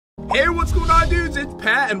Hey, what's going on, dudes? It's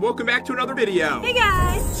Pat, and welcome back to another video. Hey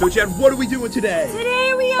guys! So, Chad, what are we doing today?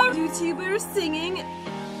 Today we are YouTubers singing.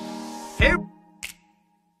 Hey,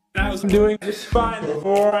 I was doing just fine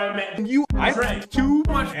before I met you. I drank too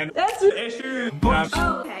much, and that's an issue.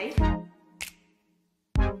 Okay.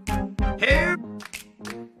 hey,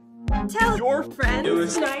 Tell your friends It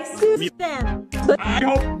was nice to meet them. But I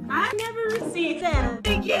hope I never see them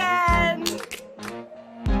again.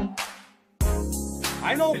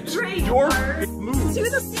 I know Drake your car move. To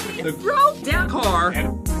the city, The broke down car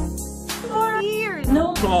and for years.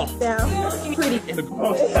 No ball down. Looking pretty. in the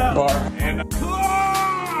bar and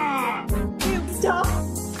You stop.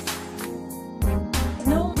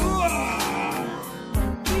 No.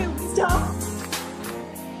 You stop.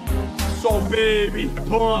 So, baby,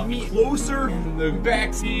 pull me closer in the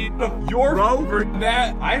backseat of your Rover.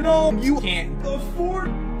 That I know you can't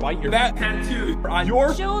afford. Bite your that tattoo on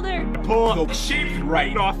your Shoulder. pull the shape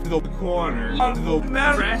right off the corner of the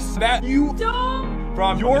mattress that you Don't.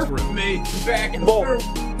 from your roommate back and forth.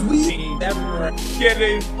 We never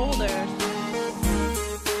getting Shoulders.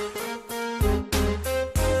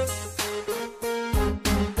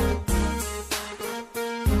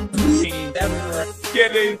 never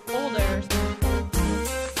getting Shoulders.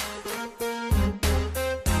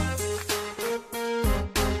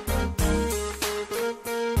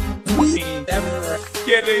 never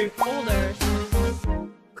getting. Shoulders.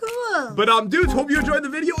 Cool. But dudes, hope you enjoyed the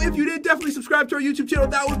video. If you did, definitely subscribe to our YouTube channel.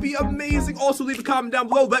 That would be amazing. Also, leave a comment down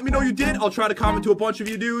below. Let me know you did. I'll try to comment to a bunch of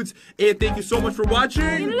you dudes. And thank you so much for watching.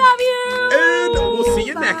 We love you. And we'll see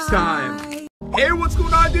you next time. Bye. Hey, what's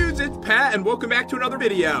going on, dudes? It's Pat, and welcome back to another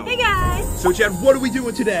video. Hey guys! So, Chad, what are we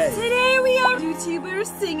doing today? Today we are YouTubers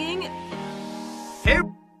singing. Hey,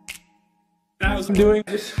 I was doing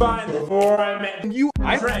just fine before I met you.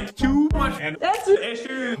 I drank too much, and that's an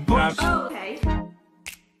issue. Okay.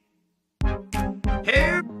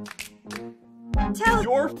 hey, Tell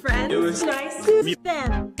your friends It was nice to meet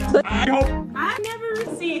them. But I hope I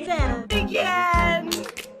never see them again.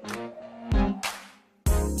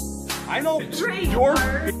 I know Drake your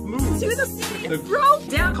car move. To the city, The broke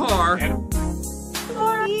down car and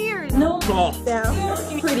for years. No ball down.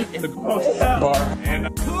 Looking pretty. in the bar and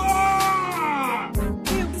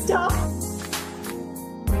You stop.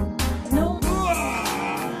 No.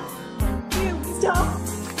 You stop.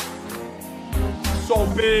 So,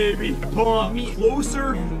 baby, pull me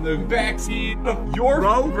closer in the backseat of your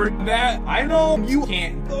Rover. That I know you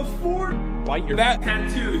can't afford. Bite your that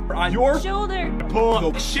tattoo on your Shoulder.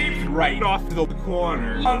 pull the shape right off the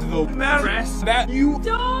corner of the mattress that you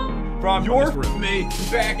Don't. from your roommate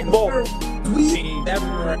back and forth. We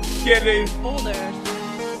never getting. Shoulders.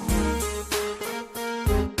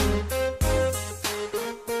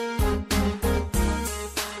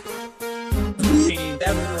 We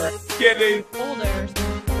never getting. Shoulders.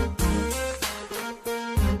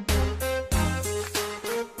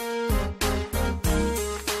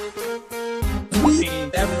 We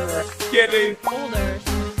never getting. Shoulders.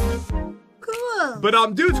 Cool.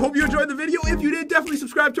 But dudes, hope you enjoyed the video. If you did, definitely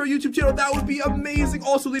subscribe to our YouTube channel. That would be amazing.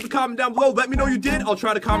 Also, leave a comment down below. Let me know you did. I'll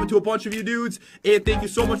try to comment to a bunch of you dudes. And thank you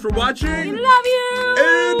so much for watching. We love you.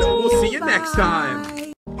 And we'll see you next time.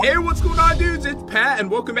 Bye. Hey, what's going on, dudes? It's Pat, and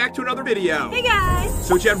welcome back to another video. Hey guys!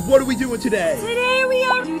 So, Chad, what are we doing today? Today we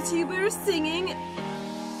are YouTubers singing.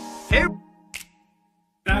 Hey,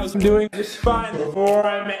 I was doing just fine before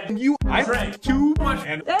I met you. I drank too much,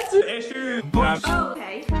 and that's an issue.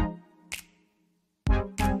 Okay.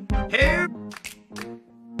 hey,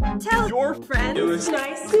 Tell your friends It was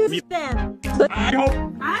nice to meet them. But I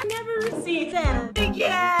hope I never see them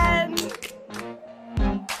again.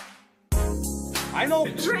 I know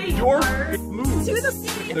Drake your car move. To the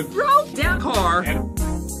city, The broke down car and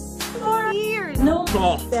for years. No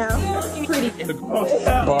ball down. Looking pretty. in the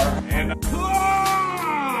bar and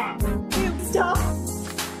You stop.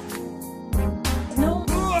 No.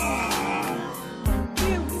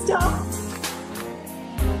 You stop.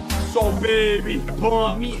 So, baby,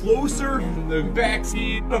 pull me closer in the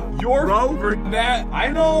backseat of your Rover. That I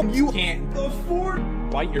know you can't afford.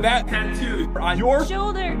 Bite your that tattoo on your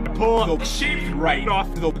Shoulder. pull the shape right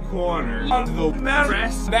off the corner of the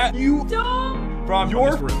mattress that you Don't. from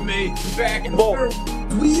your roommate back and forth.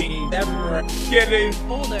 We never getting.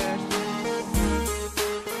 Shoulders.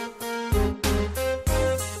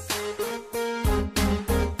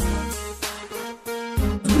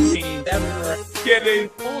 We never getting.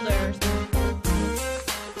 Shoulders.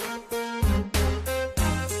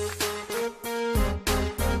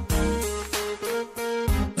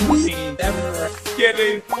 We never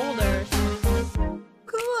getting. Shoulders.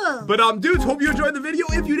 Cool. But dudes, hope you enjoyed the video.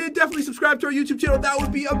 If you did, definitely subscribe to our YouTube channel. That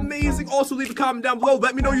would be amazing. Also, leave a comment down below.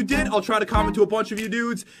 Let me know you did. I'll try to comment to a bunch of you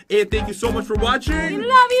dudes. And thank you so much for watching. We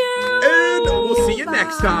love you. And we'll see you Bye.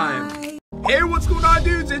 next time. Hey, what's going on,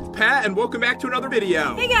 dudes? It's Pat, and welcome back to another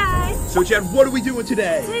video. Hey guys. So, Chad, what are we doing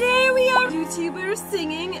today? Today we are YouTubers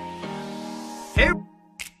singing. Hey,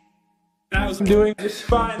 I was doing just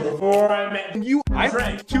fine before I met you. I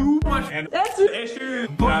drank too much, and that's an issue.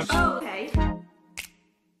 Oh, okay.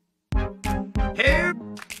 hey,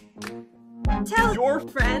 Tell your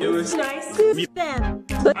friends It was nice to meet them.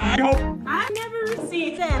 But I hope I never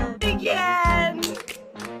see them again.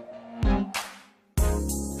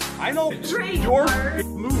 I know Drake your to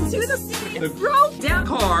move. the city, The broke down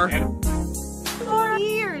Car and 4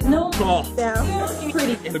 years. No ball. down. Looking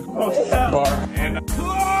pretty. In the bar and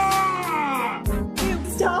You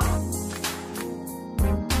stop.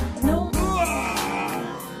 No.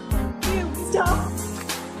 You stop.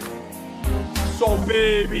 So,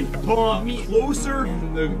 baby, pull me closer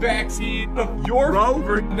in the backseat of your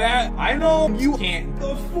Rover. That I know you can't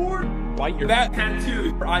afford. Bite your that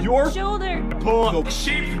tattoo on your Shoulder. pull the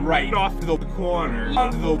shape right off the corner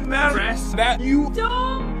of the mattress that you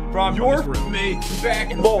Don't. from your roommate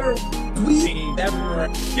back and forth. We never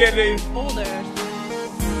getting Older.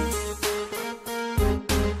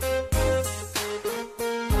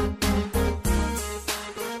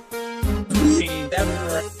 we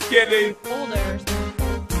never getting Older.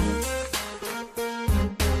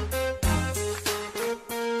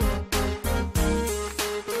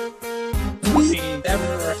 we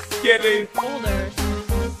never getting. Older.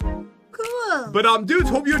 Cool. But dudes,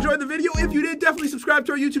 hope you enjoyed the video. If you did, definitely subscribe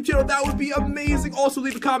to our YouTube channel. That would be amazing. Also,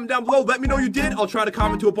 leave a comment down below. Let me know you did. I'll try to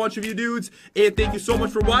comment to a bunch of you dudes. And thank you so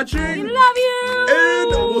much for We watching. love you. And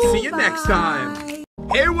we'll see you next time. Bye.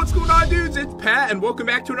 Hey, what's going on, dudes? It's Pat, and welcome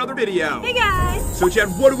back to another video. Hey guys. So, Chad,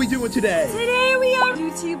 what are we doing today? Today we are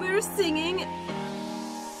YouTubers singing.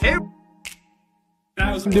 Hey,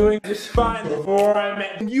 I was doing just fine before I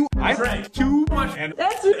met you. I drank too much, and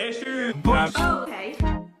that's an issue. Oh, okay.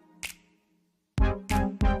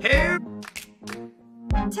 hey,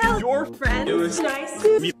 Tell your friends It was nice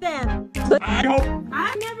to meet them. But I hope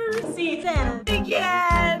I never see them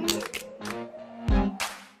again.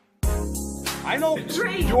 I know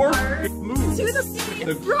Drake your to move. the city,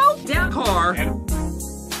 The broke down Car and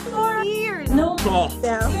 4 years. No ball.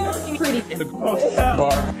 down. Looking pretty. In the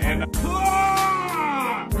bar and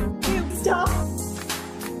You stop.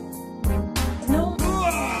 No.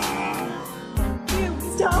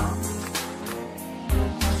 You stop.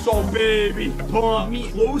 So, baby, pull me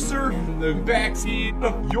closer in the backseat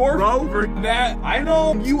of your Rover. That I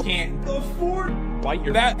know you can't afford. Bite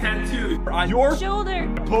your that tattoo on your Shoulder.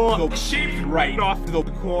 pull the shape right off the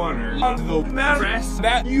corner of the mattress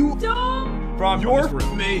that you Don't. from your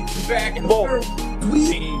roommate back and forth.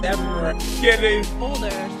 We never getting.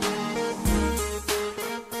 Older.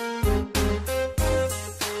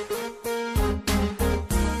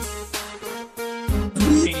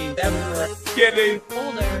 We never getting.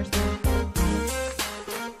 Older.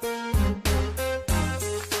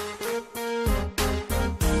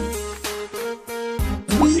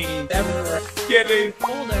 We never getting.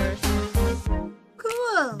 Older.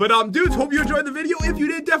 Cool. But dudes, hope you enjoyed the video. If you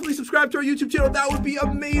did, definitely subscribe to our YouTube channel. That would be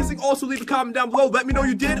amazing. Also, leave a comment down below. Let me know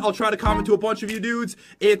you did. I'll try to comment to a bunch of you dudes.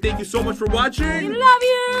 And thank you so much for We watching. love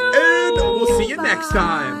you. And we'll see you next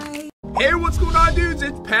time. Bye. Hey, what's going on, dudes?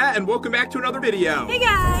 It's Pat, and welcome back to another video. Hey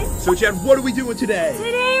guys. So, Chad, what are we doing today?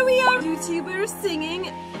 Today we are YouTubers singing.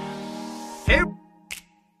 Hey,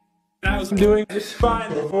 I was doing just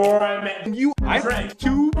fine before I met you. I drank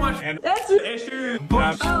too much, and that's an issue.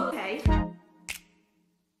 Oh, okay.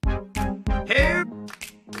 hey,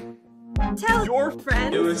 Tell your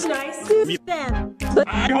friends It was nice to meet them. But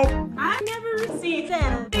I hope I never see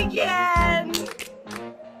them again.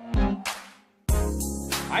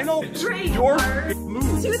 I know Drake your to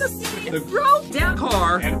move. the city, The broke down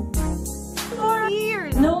Car and 4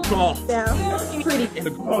 years. No ball. down. Looking pretty. In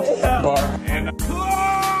the bar and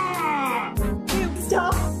You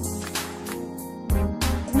stop.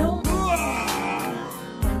 No.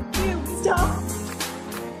 You stop.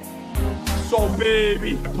 So,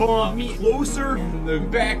 baby, pull me closer in the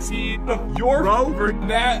backseat of your Rover.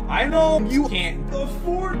 That I know you can't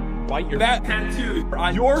afford. Bite your that tattoo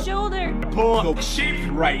on your Shoulder. pull the shape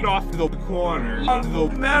right off the corner of the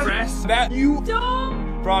mattress that you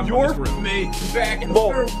Don't. from your roommate back and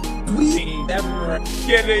forth. We never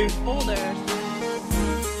getting. Older.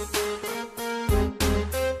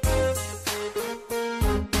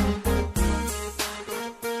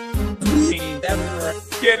 We never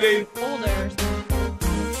getting. Older.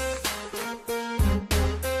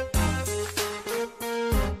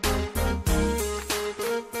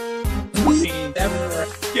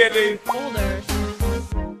 getting Folders.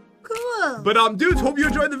 Cool. But dudes, hope you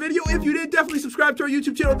enjoyed the video. If you did, definitely subscribe to our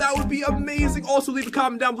YouTube channel. That would be amazing. Also, leave a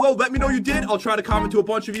comment down below. Let me know you did. I'll try to comment to a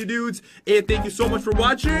bunch of you dudes. And thank you so much for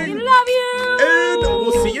watching. We love you. And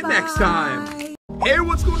we'll see you Bye. next time. Hey,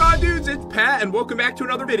 what's going on, dudes? It's Pat, and welcome back to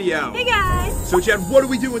another video. Hey guys. So, Chad, what are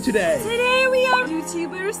we doing today? Today we are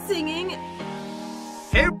YouTubers singing.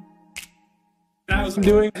 Hey, I was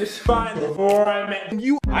doing just fine before I met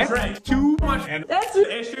you. I drank too much, and that's an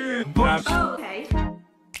issue. Okay.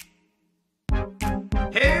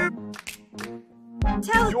 hey,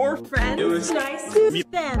 Tell your friends It was nice to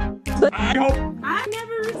meet them. I hope I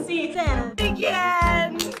never see them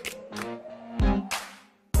again.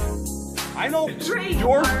 I know Drake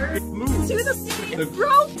your car move. To the city. The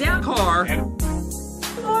Broke down car and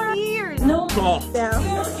 4 years. No golf down.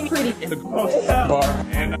 You're looking pretty. in the bar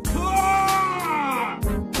and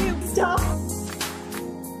You stop.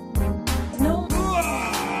 No.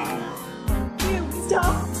 You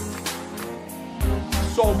stop.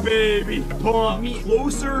 So baby, pull me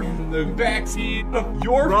closer in the backseat of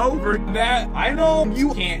your Rover that I know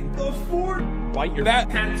you can't afford. Bite your that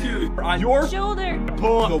tattoo on your Shoulder.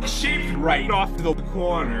 pull the shape right off the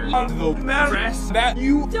corner onto the mattress that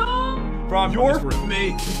you Don't. from your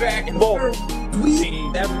mate back and forth. We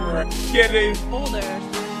never getting Folders.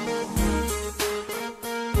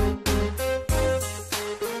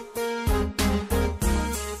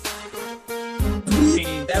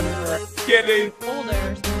 getting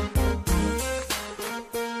Folders.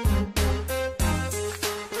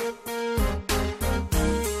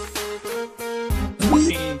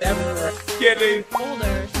 getting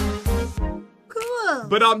Folders. Cool.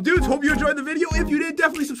 But dudes, hope you enjoyed the video. If you did,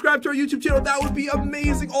 definitely subscribe to our YouTube channel. That would be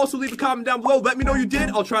amazing. Also, leave a comment down below. Let me know you did.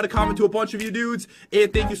 I'll try to comment to a bunch of you dudes.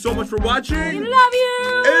 And thank you so much for watching. We love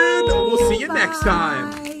you. And we'll see you Bye. next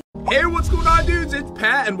time. Hey, what's going on, dudes? It's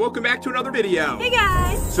Pat, and welcome back to another video. Hey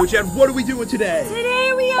guys. So, Chad, what are we doing today?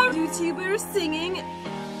 Today we are YouTubers singing.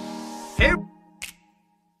 Hey,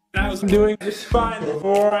 I was doing just fine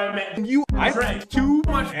before I met you. I drank too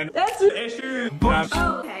much, and that's an issue.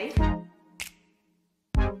 Okay.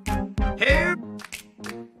 hey,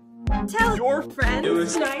 Tell your friends It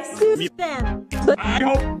was nice to meet them. I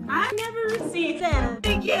hope I never see them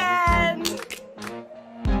again.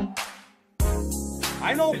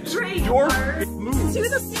 I know Drake your car move. To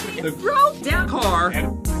the city. The Broke down car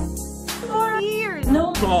and 4 years.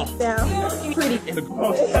 No golf down. You're looking pretty. in the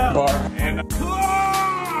bar and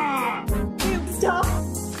You stop.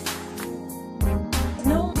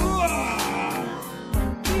 No.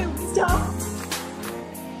 You stop.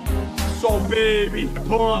 so baby,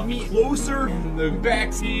 pull me closer in the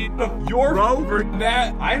backseat of your Rover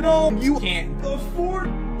that I know you can't afford.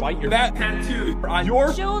 Bite your that tattoo on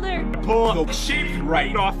your Shoulder. pull the shape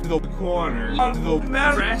right off the corner onto the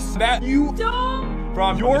mattress that you Don't.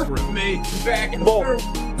 from your mate back and forth.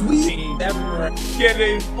 We never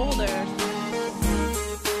getting Folders.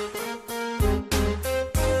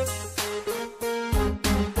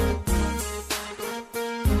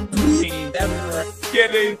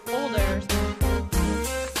 getting Folders.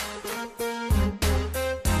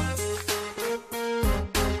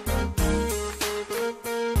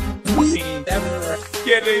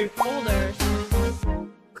 getting Folders.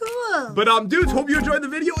 Cool. But dudes, hope you enjoyed the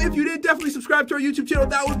video. If you did, definitely subscribe to our YouTube channel.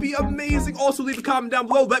 That would be amazing. Also, leave a comment down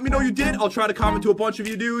below. Let me know you did. I'll try to comment to a bunch of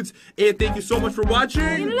you dudes. And thank you so much for watching.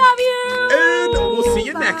 We love you. And we'll see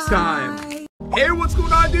you next Bye. time. Hey, what's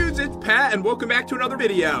going on, dudes? It's Pat, and welcome back to another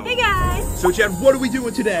video. Hey guys. So, Chad, what are we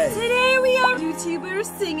doing today? Today we are YouTubers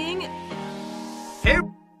singing. Hey,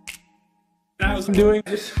 I was doing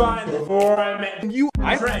just fine before I met you.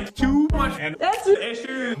 I drank too much, and that's an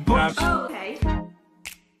issue. Okay.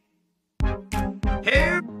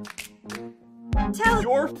 hey, Tell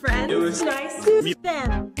your friends It was nice to meet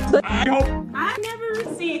them. I hope I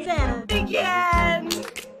never see them again.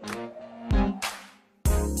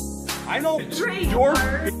 I know Drake your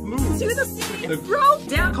car move. To the city. The Broke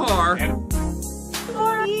down car and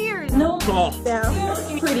 4 years. No golf down. You're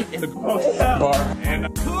looking pretty. in the bar and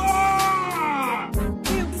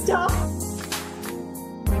You stop.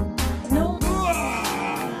 No.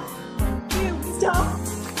 You stop.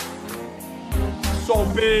 so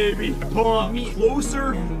baby, pull me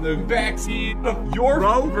closer in the backseat of your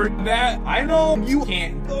Rover that I know you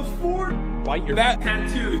can't afford. Bite your that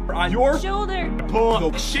tattoo on your Shoulder. pull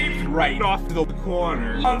the shape right off the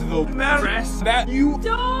corner onto the mattress that you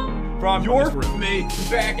Don't. from your mate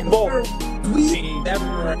back and forth. We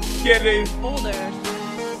never getting Folders.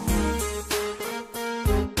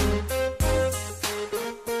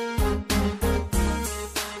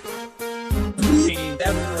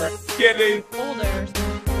 getting Folders.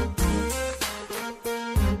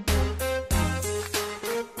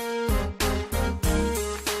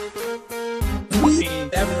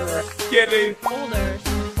 Kidding. Folders.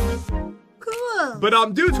 Cool.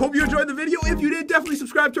 But dudes, hope you enjoyed the video. If you did, definitely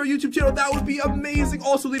subscribe to our YouTube channel. That would be amazing.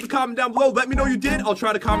 Also, leave a comment down below. Let me know you did. I'll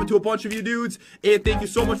try to comment to a bunch of you dudes. And thank you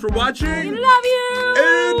so much for watching. We love you.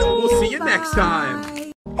 And we'll see you Bye. next time.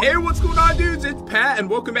 Hey, what's going on, dudes? It's Pat, and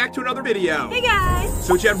welcome back to another video. Hey guys.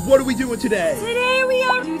 So, Chad, what are we doing today? Today we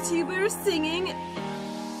are YouTubers singing.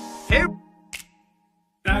 Hey,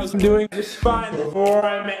 I was doing just fine before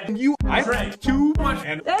I met you. I drank too much,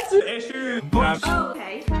 and that's an issue. But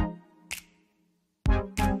Okay.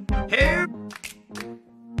 hey,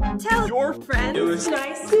 Tell your friends It was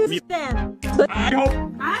nice to meet them. But I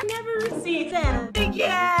hope I never see them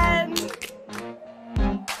again.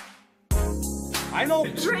 I know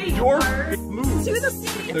Drake your car move. To the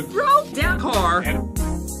city. The Broke down car and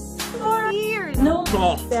for years. No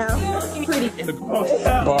ball down. Looking pretty. in the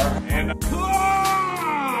bar and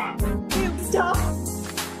You stop.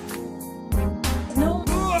 No.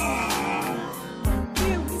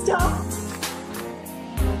 You stop.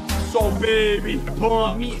 So baby,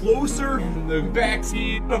 pull me closer in the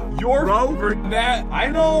backseat of your Rover that I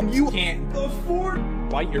know you can't afford.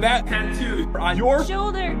 Bite your that tattoo on your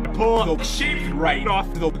Shoulder. pull the shape right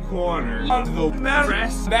off the corner of the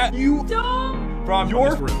mattress that you Don't. from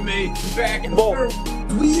your roommate back and forth.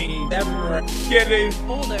 We never kidding.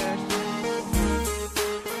 Folders.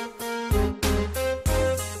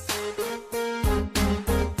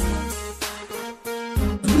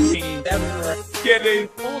 We never kidding.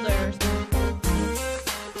 Folders.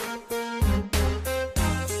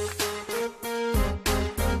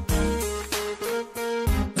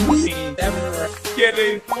 We never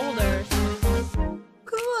kidding. Folders.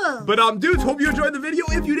 Cool. But dudes, hope you enjoyed the video.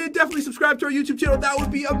 If you did, definitely subscribe to our YouTube channel. That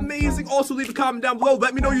would be amazing. Also, leave a comment down below.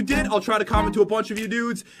 Let me know you did. I'll try to comment to a bunch of you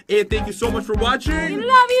dudes. And thank you so much for watching. We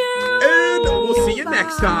love you. And we'll see you Bye.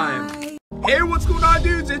 next time. Hey, what's going on,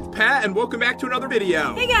 dudes? It's Pat, and welcome back to another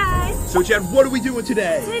video. Hey guys. So, Chad, what are we doing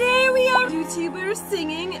today? Today we are YouTubers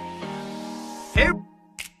singing. Hey,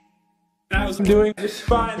 I was doing just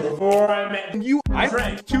fine before I met you. I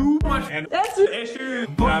drank too much, and that's an issue.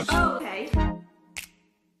 But Okay.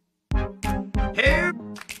 Hey,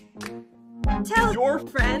 Tell your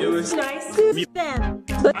friends It was nice to meet them.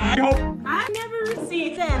 But I hope I never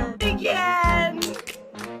see them again.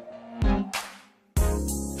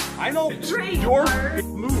 I know Drake your car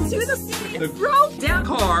move. To the city. The Broke down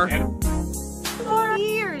car and for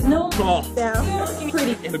years. No ball down. Looking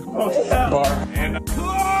pretty. in the bar and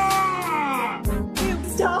You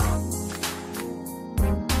stop.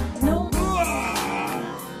 No.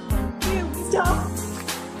 You stop.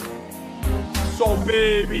 So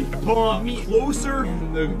baby, pull me closer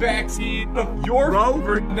in the backseat of your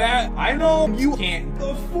Rover that I know you can't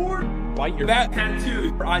afford. Bite your that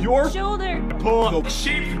tattoo on your Shoulder. pull the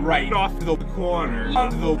shape right off the corner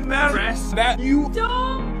of the mattress that you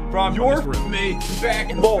Don't. from your roommate back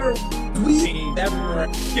and forth. We never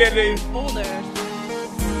kidding. Folders.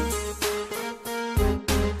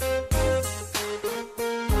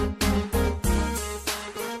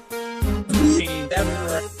 We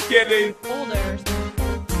never kidding. Folders.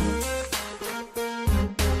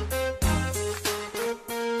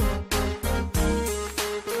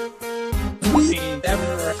 We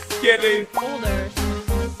never kidding. Folders.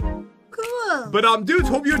 Cool. But dudes,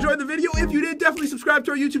 hope you enjoyed the video. If you did, definitely subscribe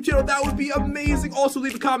to our YouTube channel. That would be amazing. Also,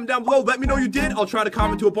 leave a comment down below. Let me know you did. I'll try to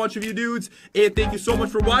comment to a bunch of you dudes. And thank you so much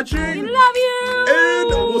for watching. We love you. And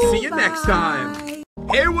we'll see you next Bye. time.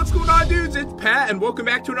 Hey, what's going on, dudes? It's Pat, and welcome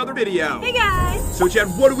back to another video. Hey guys. So, Chad,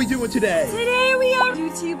 what are we doing today? Today we are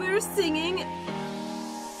YouTubers singing.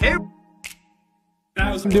 Hey,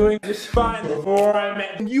 I was doing just fine before I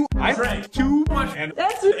met you. I drank too much, and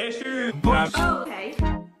that's an issue. But Okay.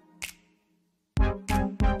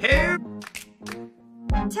 Hey,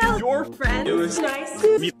 Tell your friends It was nice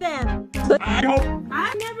to meet them. But I hope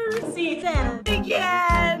I never see them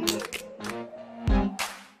again.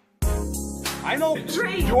 I know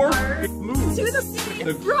Drake your car move. To the city.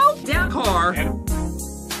 The Broke down car and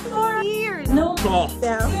for years. No ball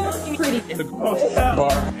down. Looking pretty. in the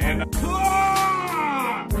bar and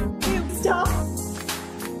You stop.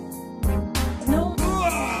 No.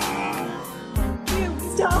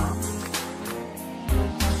 You stop.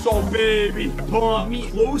 So baby, pull me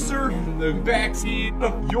closer in the backseat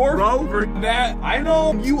of your Rover that I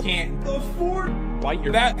know you can't afford. Bite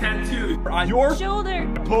your that tattoo on your Shoulder.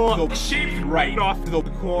 pull the shape right off the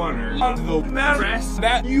corner of the mattress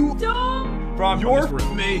that you Don't. from your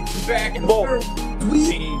roommate back and forth.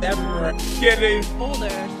 We never kidding.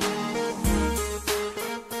 Folders.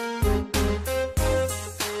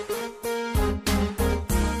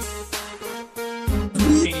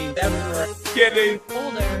 We never kidding.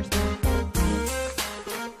 Folders.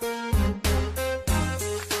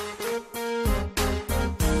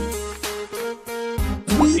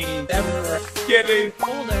 Getting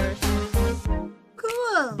Older.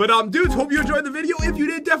 Cool. But dudes, hope you enjoyed the video. If you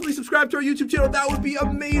did, definitely subscribe to our YouTube channel. That would be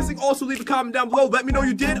amazing. Also, leave a comment down below. Let me know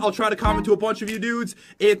you did. I'll try to comment to a bunch of you dudes.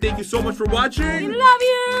 And thank you so much for watching. We love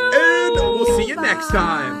you. And we'll see you Bye. next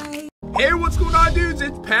time. Hey, what's going on, dudes?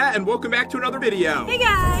 It's Pat, and welcome back to another video. Hey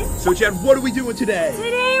guys. So, Chad, what are we doing today?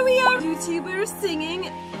 Today we are YouTubers singing.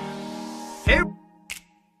 Hey,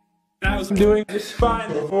 I was doing just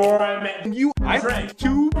fine before I met you. I drank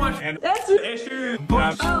too much, and That's an issue.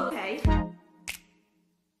 But Okay.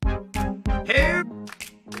 hey,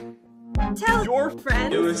 Tell your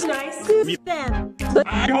friends It was nice to meet them. But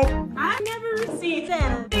I hope I never see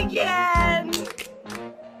them again.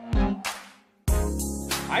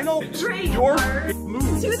 I know Train your car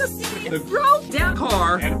move. To the city. The Broke down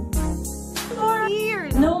car and 4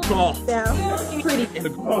 years. No. golf Now. Looking pretty. in the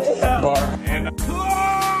bar. and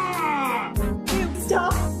You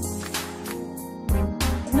stop.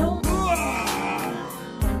 No.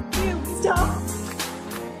 You stop.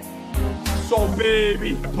 So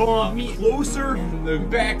baby, pull me closer in the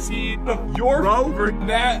backseat of your Rover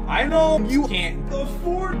that I know you can't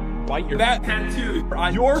afford. Bite your that tattoo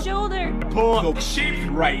on your Shoulder. pull the shape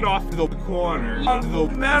right off the corner of the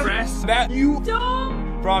mattress that you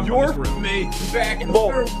Don't. from your roommate back and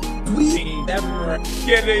forth. We never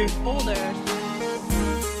getting Older.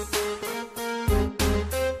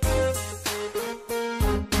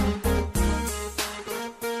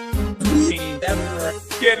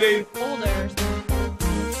 getting Older.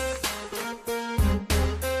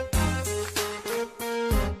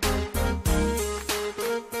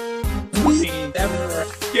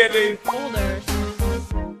 getting Older.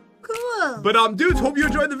 Cool. But dudes, hope you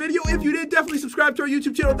enjoyed the video. If you did, definitely subscribe to our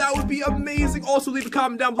YouTube channel. That would be amazing. Also, leave a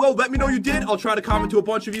comment down below. Let me know you did. I'll try to comment to a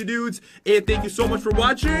bunch of you dudes. And thank you so much for We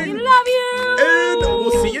watching. love you. And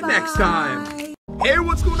we'll see you next time. Bye. Hey,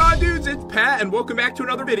 what's going on, dudes? It's Pat, and welcome back to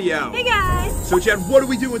another video. Hey guys. So, Chad, what are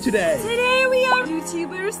we doing today? Today we are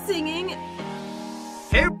YouTubers singing.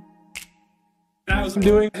 Hey, I was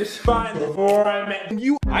doing just fine before I met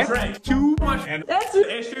you. I drank too much, and That's an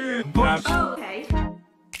issue. But Okay.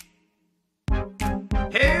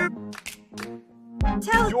 hey,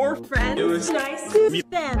 Tell your friends It was nice to meet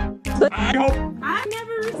them. But I hope I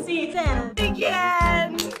never see them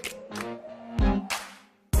again.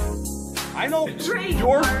 I know Train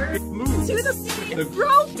your car move. To the city. The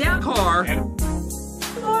Broke down car and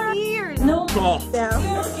 4 years. No. golf Now.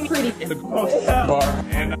 Looking pretty. in the bar.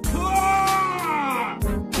 and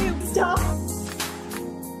You stop.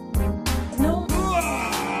 No.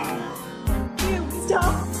 You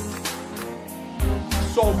stop.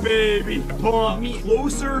 So baby, pull me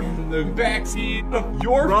closer in the backseat of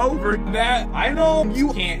your Rover that I know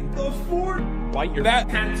you can't afford. Bite your that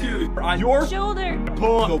tattoo on your Shoulder.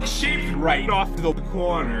 pull the shape right off the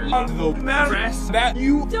corner of the mattress that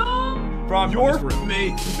you Don't. from your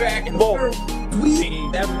roommate back and forth. We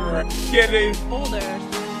never getting Older.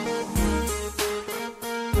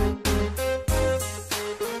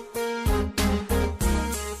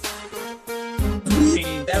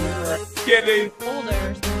 getting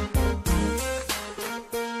Older.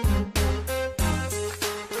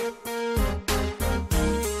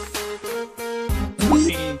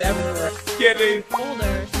 getting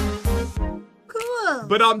Older. Cool.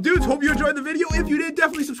 But dudes, hope you enjoyed the video. If you did,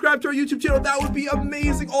 definitely subscribe to our YouTube channel. That would be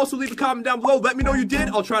amazing. Also, leave a comment down below. Let me know you did.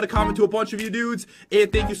 I'll try to comment to a bunch of you dudes.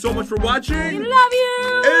 And thank you so much for We watching. love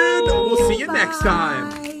you. And we'll see you next time.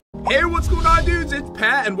 Bye. Hey, what's going on, dudes? It's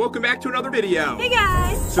Pat, and welcome back to another video. Hey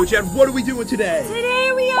guys. So, Chad, what are we doing today?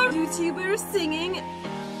 Today we are YouTubers singing.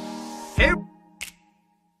 Hey,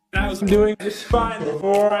 I was doing just fine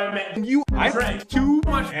before I met you. I drank too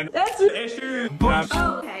much, and That's an issue. But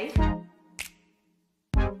Okay.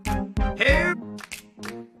 hey,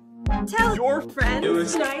 Tell your friends It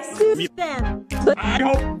was nice to meet them. But I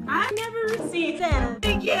hope I never see them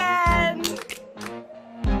again.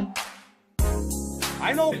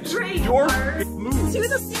 I know Train your car move. To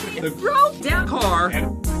the city. The Broke down car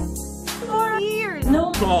and 4 years.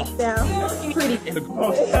 No. golf Now. Looking pretty. in the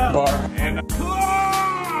bar. and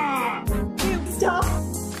You stop.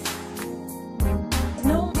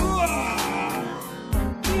 No.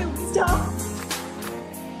 You stop.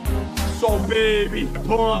 So baby,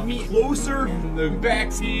 pull me closer in the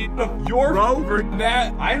backseat of your Rover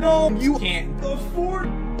that I know you can't afford.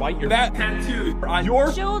 Bite your that tattoo on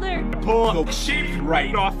your Shoulder. pull the shape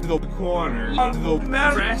right off the corner of the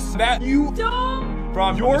mattress that you Don't.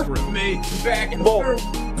 from your roommate back and forth.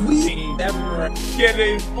 We never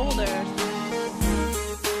getting Older.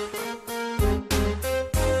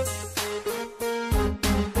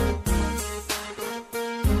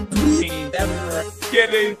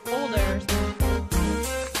 getting Shoulders.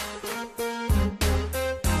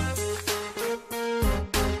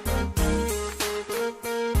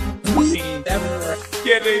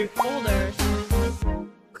 getting Shoulders.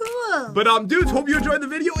 Cool. But dudes, hope you enjoyed the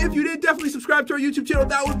video. If you did, definitely subscribe to our YouTube channel.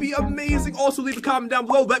 That would be amazing. Also, leave a comment down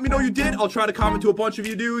below. Let me know you did. I'll try to comment to a bunch of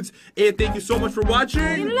you dudes. And thank you so much for watching.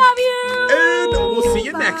 We love you. And we'll see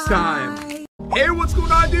you Bye. next time. Hey, what's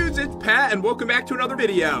going on, dudes? It's Pat, and welcome back to another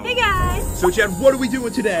video. Hey guys. So, Chad, what are we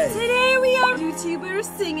doing today? Today we are YouTubers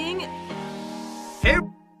singing. Hey,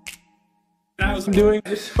 I was doing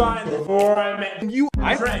just fine before I met you.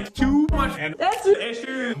 I drank too much, and that's an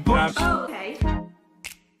issue. Okay.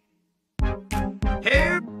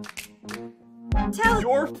 hey, Tell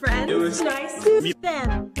your friends It was nice to meet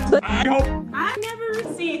them. I hope I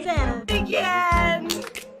never see them again.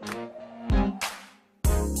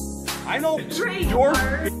 I know Drake your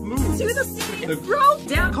car move. To the city. The Broke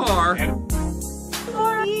down car and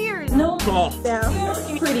 4 years. No ball down. You're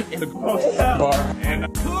looking pretty. in the bar and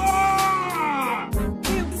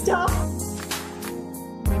You stop.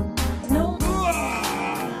 No.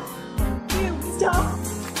 You stop.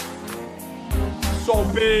 So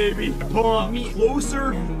baby, pull me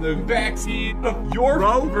closer in the backseat of your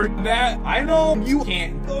Rover that I know you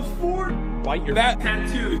can't afford. Bite your that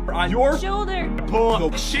tattoo on your Shoulder. pull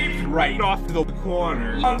the shape right off the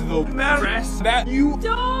corner of the mattress that you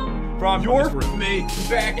Don't. from your mate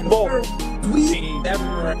back and forth. We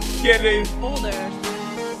never getting Shoulders.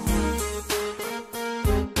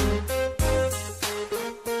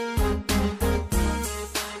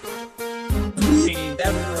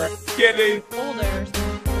 getting Shoulders.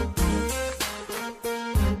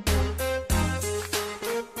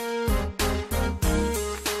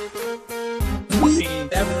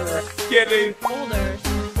 getting Shoulders.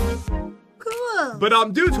 Cool.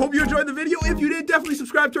 But dudes, hope you enjoyed the video. If you did, definitely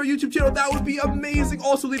subscribe to our YouTube channel. That would be amazing.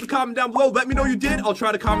 Also, leave a comment down below. Let me know you did. I'll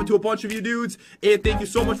try to comment to a bunch of you dudes. And thank you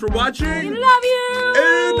so much for watching. We love you.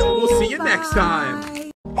 And we'll see you Bye. next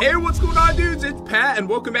time. Hey, what's going on, dudes? It's Pat, and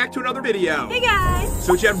welcome back to another video. Hey guys.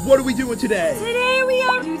 So, Chad, what are we doing today? Today we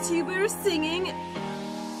are YouTubers singing.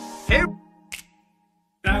 Hey,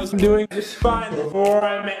 I was doing just fine before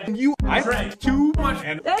I met you. I drank too much,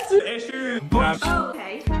 and that's an issue.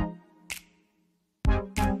 Okay.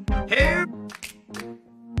 hey,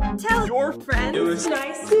 Tell your friends It was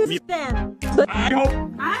nice to meet them. I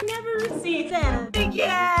hope I never see them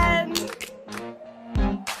again.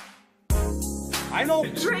 I know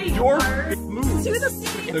Drake your car move. To the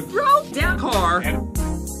city. The Broke down car and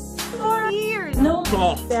 4 years. No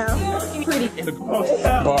ball down. You're looking pretty. in the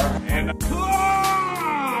bar and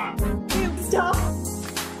You stop.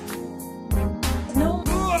 No.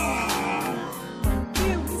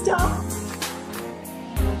 You stop.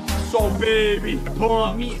 So baby,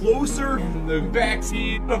 pull me closer in the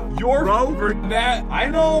backseat of your Rover that I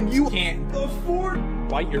know you can't afford.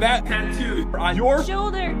 Bite your that tattoo on your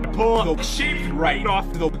Shoulder. pull the shape right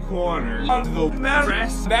off the corner of the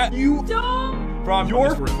mattress that you Don't. from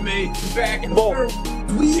your mate back and forth.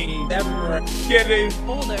 We never getting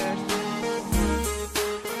Shoulders.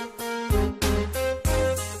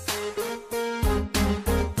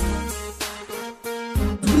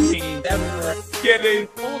 getting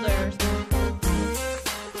Shoulders.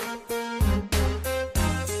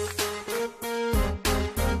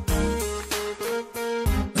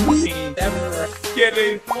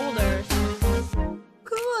 getting Shoulders.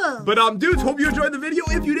 Cool. But dudes, hope you enjoyed the video.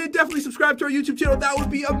 If you did, definitely subscribe to our YouTube channel. That would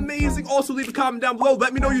be amazing. Also, leave a comment down below.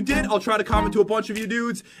 Let me know you did. I'll try to comment to a bunch of you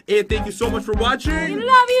dudes. And thank you so much for watching. We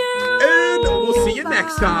love you. And we'll see you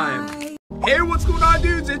next Bye. time. Hey, what's going on,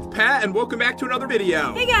 dudes? It's Pat, and welcome back to another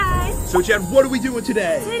video. Hey guys. So, Chad, what are we doing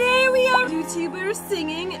today? Today we are YouTubers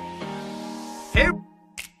singing. Hey,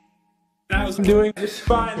 I was doing just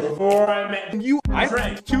fine before I met you. I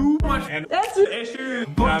drank too much, and that's an issue.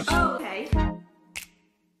 Okay.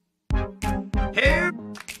 hey,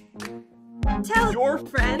 Tell your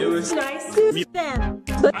friends It was nice to meet them.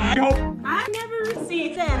 I hope I never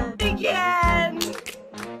see them again.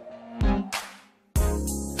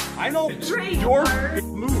 I know Drake your car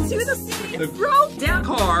move. To the city. The Broke down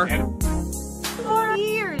car and 4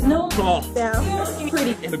 years. No ball down. You're looking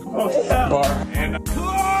pretty. in the bar and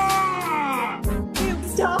You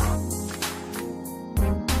stop.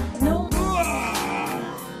 No.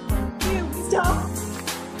 You stop.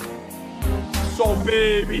 So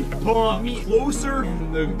baby, pull me closer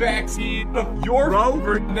in the backseat of your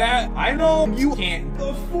Rover that I know you can't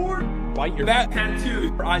afford. Bite your that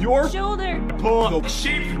tattoo on your Shoulder. pull the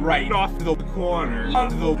shape right off the corner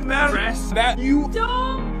of the mattress that you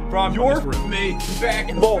Don't. from your mate back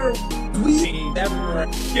and forth. We never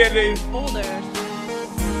getting Shoulders.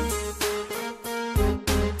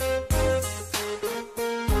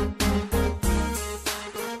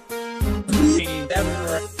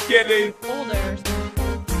 Getting Shoulders.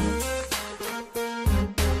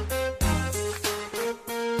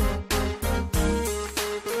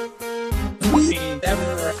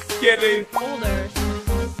 getting Shoulders.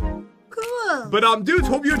 Cool. But dudes,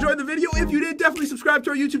 hope you enjoyed the video. If you did, definitely subscribe to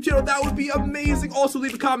our YouTube channel. That would be amazing. Also,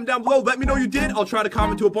 leave a comment down below. Let me know you did. I'll try to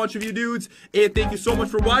comment to a bunch of you dudes. And thank you so much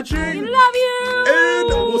for watching. We love you. And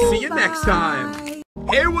we'll see you Bye. next time.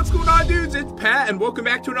 Hey, what's going on, dudes? It's Pat, and welcome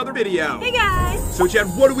back to another video. Hey guys. So, Chad,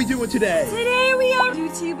 what are we doing today? Today we are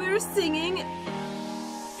YouTubers singing.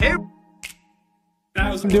 Hey,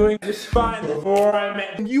 I was doing just fine before I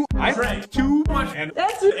met you. I drank too much, and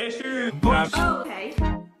that's an issue. Okay.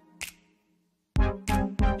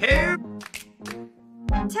 Hey,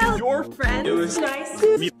 Tell your friends It was nice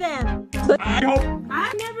to meet them. But I hope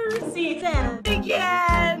I never see them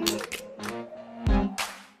again.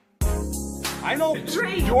 I know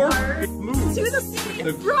Drake your car move. To the city.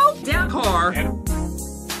 The Broke down car and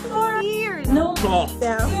 4 years. No ball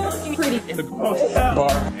down. Looking pretty. in the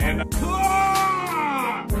bar and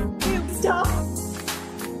You stop.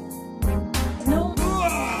 No.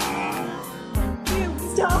 You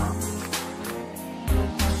stop.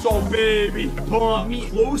 So baby, pull me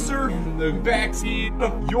closer in the backseat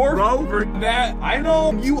of your Rover that I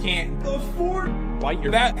know you can't afford. Bite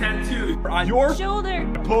your that tattoo on your Shoulder.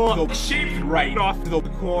 pull the shape right off the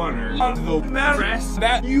corner of the mattress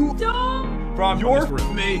that you Don't. from your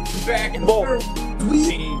roommate back and forth.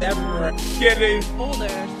 We never getting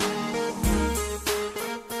Shoulders.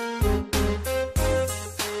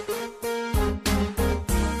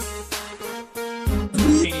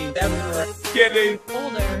 getting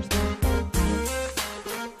Shoulders.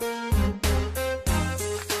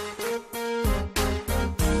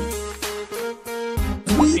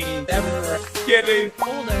 getting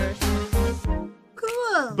Shoulders.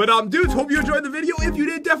 Cool. But dudes, hope you enjoyed the video. If you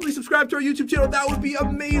did, definitely subscribe to our YouTube channel. That would be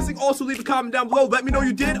amazing. Also, leave a comment down below. Let me know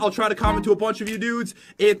you did. I'll try to comment to a bunch of you dudes.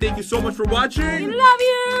 And thank you so much for watching. We love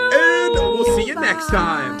you. And we'll see you Bye. next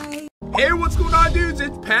time. Hey, what's going on, dudes?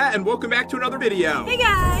 It's Pat, and welcome back to another video. Hey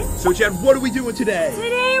guys. So, Chad, what are we doing today?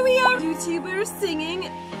 Today we are YouTubers singing.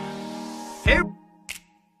 Hey,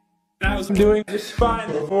 I was doing just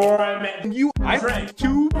fine before I met you. I drank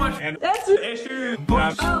too much, and that's an issue.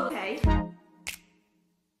 Okay.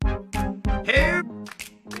 Hey,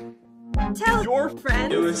 Tell your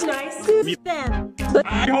friends It was nice to meet them. But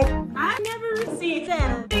I hope I never see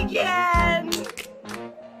them again.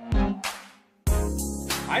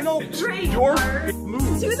 I know Drake your car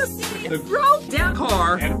move. To the city. The Broke down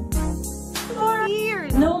car and 4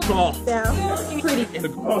 years. No ball down. Looking pretty. in the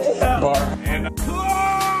bar and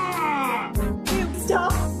You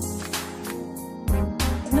stop.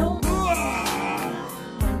 No.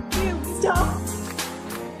 You stop.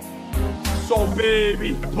 So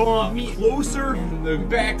baby, pull me closer in the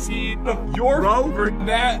backseat of your Rover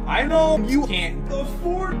that I know you can't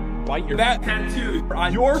afford. Bite your that tattoo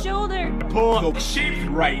on your Shoulder. pull the shape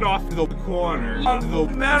right off the corner of the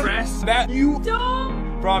mattress that you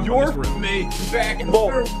Don't. from your roommate back and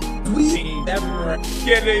forth. We never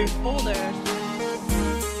getting Shoulders.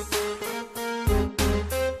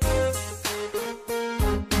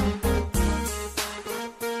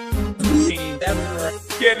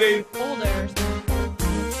 getting Shoulders.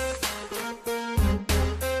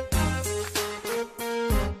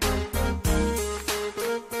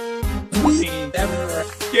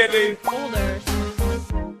 getting Shoulders.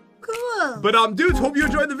 Cool. But dudes, hope you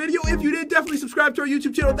enjoyed the video. If you did, definitely subscribe to our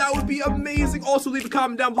YouTube channel. That would be amazing. Also, leave a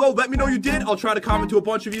comment down below. Let me know you did. I'll try to comment to a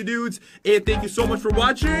bunch of you dudes. And thank you so much for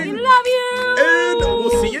watching. We love you. And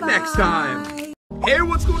we'll see you next Bye. time. Hey,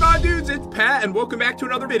 what's going on, dudes? It's Pat, and welcome back to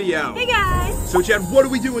another video. Hey guys. So, Chad, what are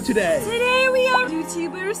we doing today? Today we are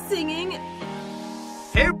YouTubers singing.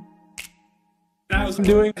 Hey, I was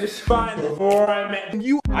doing just fine before I met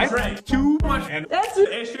you. I drank too much, and that's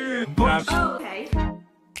an issue. Okay.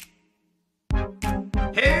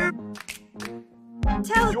 Hey,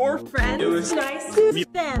 Tell your friends It was nice to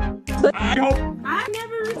meet them. But I hope I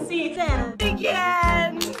never see them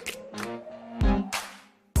again.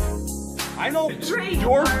 I know Drake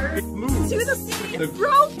your car move. To the city. The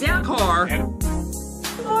Broke down car and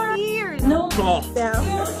 4 years. No ball down.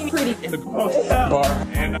 Looking pretty. in the bar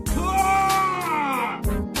and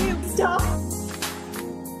You stop.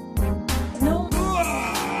 No.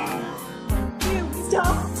 You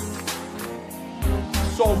stop.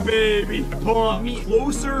 so baby, pull me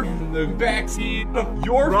closer in the backseat of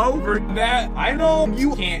your Rover that I know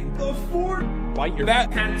you can't afford. Bite your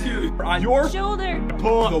that tattoo on your Shoulder.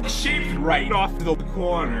 pull the shape right off the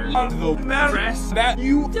corner of the mattress that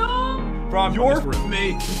you Don't. from your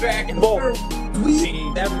roommate back and forth.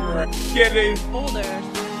 We never getting Shoulders.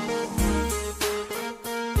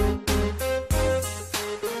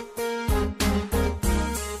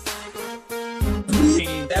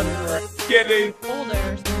 getting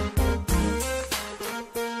Holders.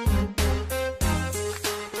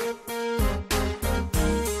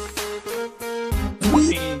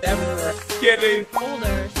 getting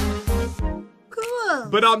Holders. Cool.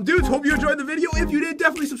 But dudes, hope you enjoyed the video. If you did,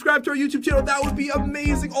 definitely subscribe to our YouTube channel. That would be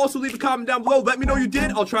amazing. Also, leave a comment down below. Let me know you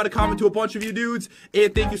did. I'll try to comment to a bunch of you dudes.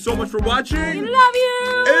 And thank you so much for watching. We love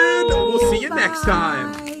you. And we'll see you Bye. next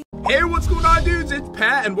time. Hey, what's going on, dudes? It's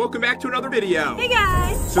Pat, and welcome back to another video. Hey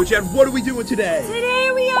guys. So, Chad, what are we doing today?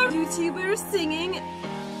 Today we are YouTubers singing.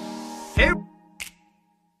 Hey,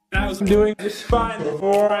 I was doing just fine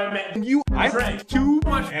before I met you. I drank too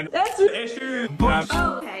much, and That's an issue. But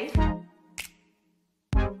Oh, okay.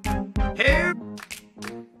 hey,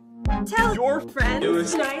 Tell your friends It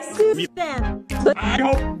was nice to meet them. But I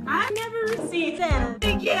hope I never see them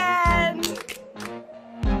again.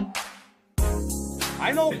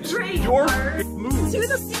 I know Train your car move. To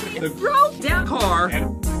the city, The broke down Car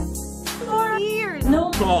and 4 years. No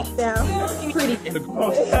ball down. You're looking pretty. in the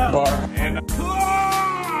bar. and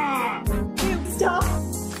You stop.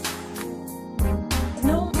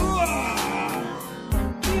 No.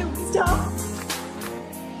 You stop.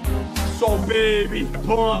 So baby,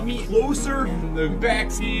 pull me closer in the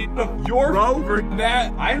backseat of your Rover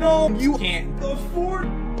that I know you can't afford.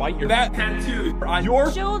 Bite your that tattoo on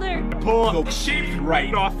your Shoulder. pull the shape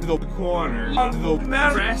right off the corner of the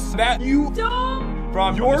mattress that you Don't.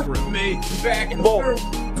 from your roommate back and forth.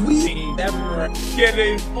 We never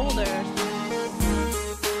getting Holders.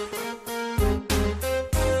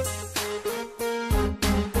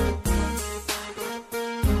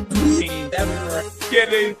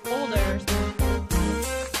 getting Holders.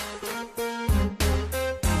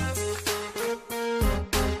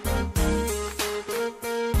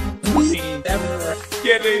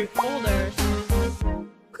 getting Holders.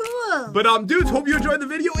 Cool. But dudes, hope you enjoyed the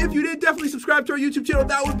video. If you did, definitely subscribe to our YouTube channel.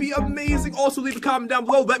 That would be amazing. Also, leave a comment down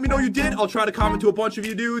below. Let me know you did. I'll try to comment to a bunch of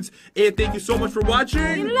you dudes. And thank you so much for watching.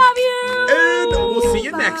 We love you. And we'll see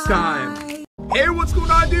you next Bye. time. Hey, what's going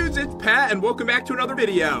on, dudes? It's Pat, and welcome back to another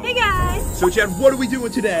video. Hey guys. So, Chad, what are we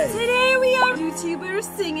doing today? Today we are YouTubers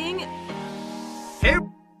singing. Hey,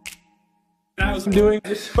 I was doing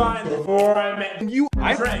just fine before I met you.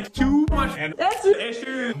 I drank too much, and That's an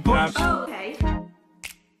issue. But Oh, okay.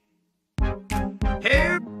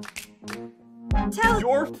 hey, Tell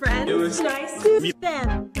your friends It was nice to meet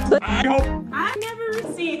them. But I hope I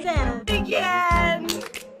never see them again.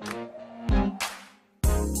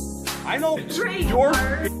 I know Train your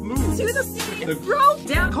car move. To the city, The broke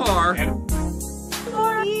down Car and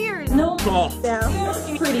 4 years. No ball down. You're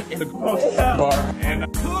looking pretty. in the bar. and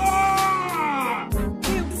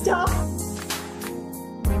You stop.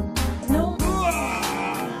 No.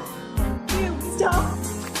 You stop.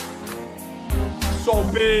 So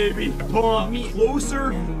baby, pull me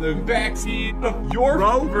closer in the backseat of your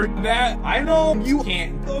Rover that I know you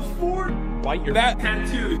can't afford. Bite your that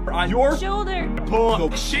tattoo on your Shoulder. pull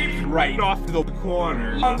the shape right off the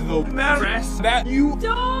corner of the mattress that you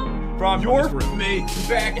Don't. from your roommate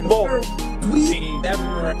back and forth. We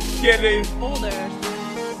never getting Holders.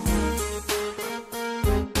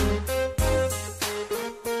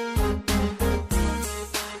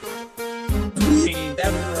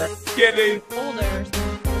 getting Holders.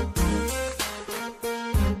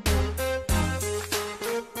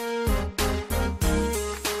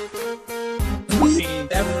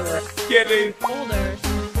 getting Holders.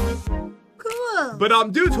 Cool.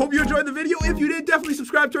 But dudes, hope you enjoyed the video. If you did, definitely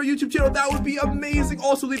subscribe to our YouTube channel. That would be amazing.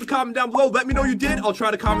 Also, leave a comment down below. Let me know you did. I'll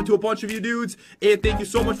try to comment to a bunch of you dudes. And thank you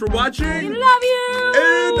so much for watching. We love you.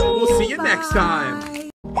 And we'll see you next time. Bye.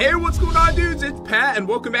 Hey, what's going on, dudes? It's Pat, and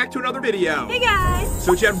welcome back to another video. Hey guys.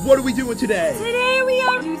 So, Chad, what are we doing today? Today we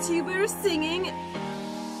are YouTubers singing.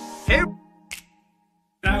 Hey,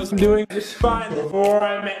 I was doing just fine before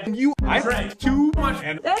I met you. I drank too much,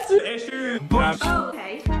 and That's an issue. But Oh,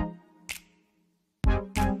 okay.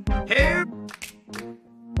 hey,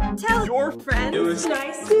 Tell your friends It was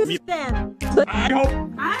nice to meet them. But I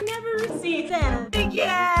hope I never see them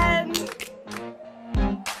again.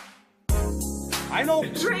 I know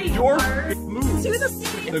Train your car move. To the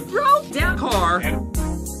city, The broke down Car and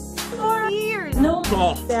 4 years. No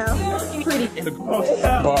ball down. You're looking pretty. in the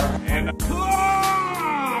bar. and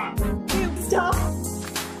You stop.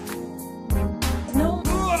 No.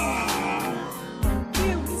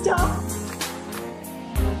 You stop.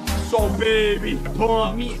 so baby,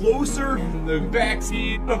 pull me closer in the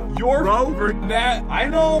backseat of your Rover that I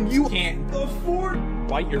know you can't afford.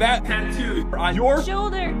 Bite your that tattoo on your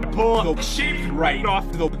Shoulder. pull the shape right off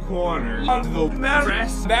the corner of the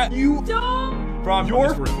mattress that you Don't. from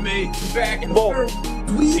your roommate back and forth.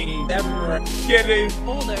 We never getting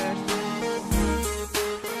Holders.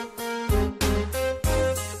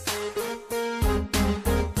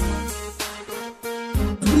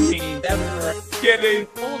 getting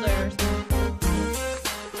Shoulders.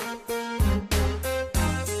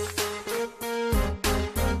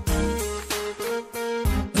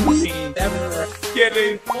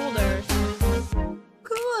 getting. Shoulders.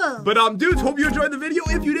 Cool. But dudes, hope you enjoyed the video.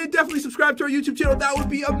 If you did, definitely subscribe to our YouTube channel. That would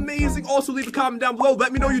be amazing. Also, leave a comment down below.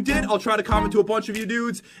 Let me know you did. I'll try to comment to a bunch of you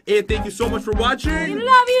dudes. And thank you so much for watching. We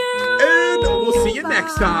love you. And we'll see you Bye.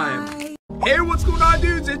 next time. Hey, what's going on,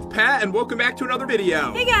 dudes? It's Pat, and welcome back to another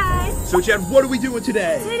video. Hey guys. So, Chad, what are we doing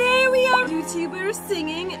today? Today we are YouTubers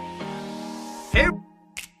singing. Hey,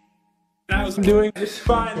 I was doing just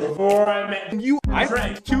fine before I met you. I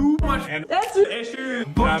drank too much, and that's an issue.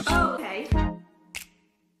 Okay.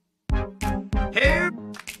 hey,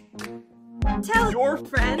 Tell your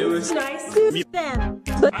friends It was nice to meet them.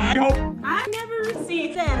 I hope I never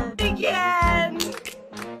see them again.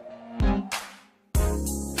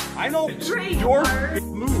 I know Drake your cars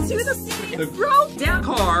move. To the city. The Broke down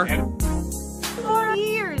car and 4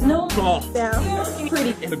 years. No ball down. You're looking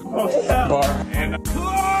pretty. in the bar and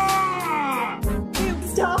You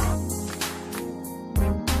stop.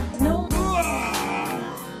 No.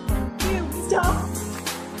 You stop.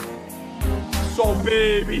 So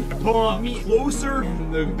baby, pull me closer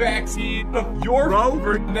in the backseat of your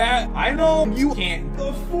Rover that I know you can't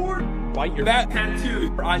afford. Bite your that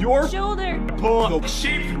tattoo on your Shoulder. pull the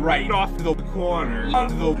shape right off the corner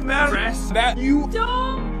of the mattress that you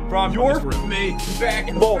Don't. from your made back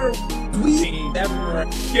and forth. We never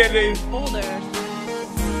getting Shoulders.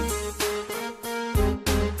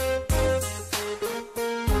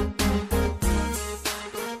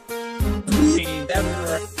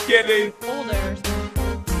 getting Shoulders.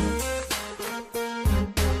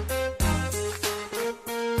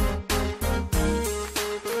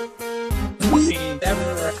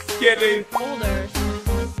 getting. Shoulders.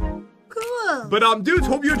 Cool. But dudes,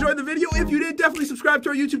 hope you enjoyed the video. If you did, definitely subscribe to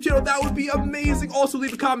our YouTube channel. That would be amazing. Also,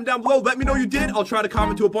 leave a comment down below. Let me know you did. I'll try to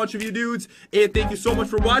comment to a bunch of you dudes. And thank you so much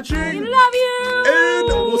for watching. We love you. And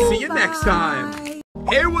we'll see you Bye. next time.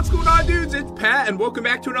 Hey, what's going on, dudes? It's Pat, and welcome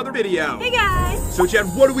back to another video. Hey guys. So, Chad,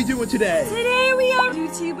 what are we doing today? Today we are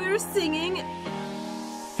YouTubers singing.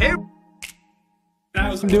 Hey, I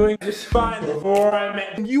was doing just fine before I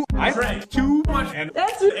met you. I drank too much, and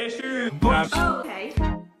that's an issue. Okay.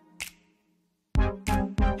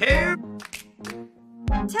 hey,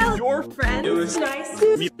 Tell your friends It was nice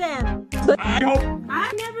to meet them. I hope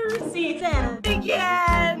I never see them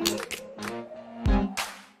again.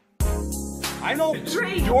 I know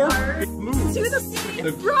Drake your cars move. To the city.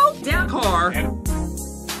 The Broke down car and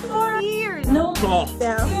 4 years. No ball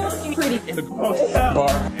down. You're looking pretty. in the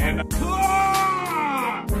bar and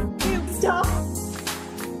You stop.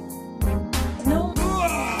 No.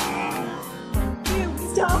 You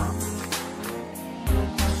stop.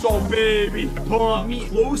 So baby, pull me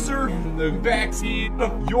closer in the backseat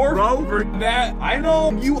of your Rover that I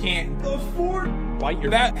know you can't afford. Bite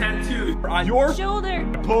your that tattoo on your Shoulder.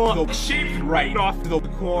 pull the shape right off the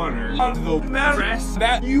corner of the mattress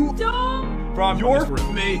that you Don't. from your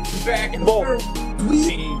made back and forth.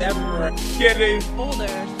 We never getting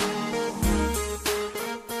Shoulders.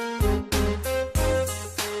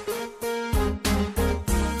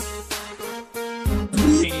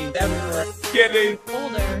 getting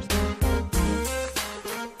Shoulders.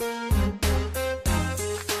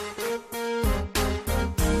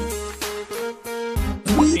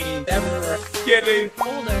 getting.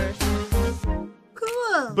 Shoulders.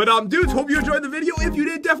 Cool. But dudes, hope you enjoyed the video. If you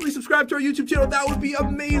did, definitely subscribe to our YouTube channel. That would be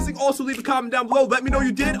amazing. Also, leave a comment down below. Let me know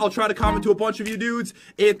you did. I'll try to comment to a bunch of you dudes.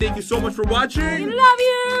 And thank you so much for watching. We love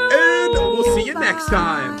you. And we'll see you next Bye.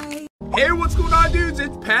 time. Hey, what's going on, dudes?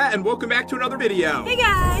 It's Pat, and welcome back to another video. Hey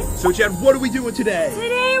guys. So, Chad, what are we doing today?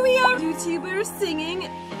 Today we are YouTubers singing.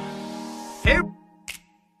 Hey,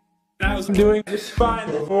 I was doing just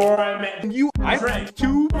fine before I met you. I drank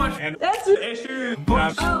too much, and that's an issue.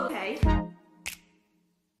 Okay.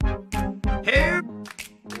 hey,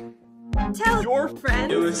 Tell your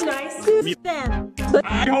friends It was nice to meet them.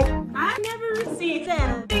 I hope I never see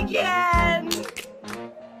them again.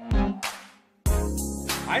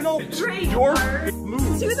 I know Drake your cars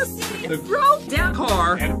move. To the city. The Broke down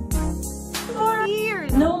car and 4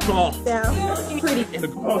 years. No ball down. You're looking pretty. in the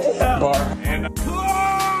bar and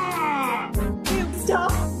You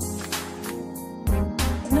stop.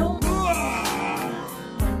 No.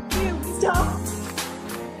 You stop.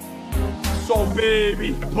 So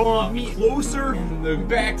baby, pull me closer in the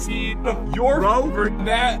backseat of your Rover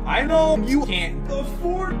that I know you can't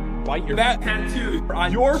afford. Bite your that tattoo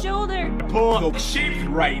on your Shoulder. pull the shape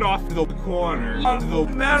right off the corner of the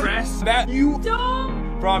mattress that you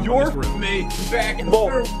Don't. from your made back and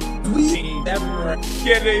forth. We never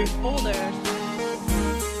getting Shoulders.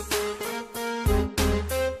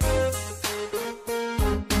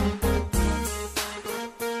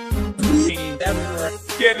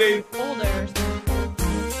 Getting Shoulders.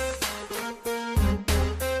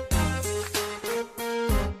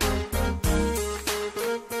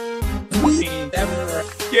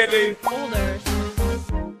 Getting Shoulders.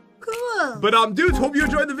 Cool. But dudes, hope you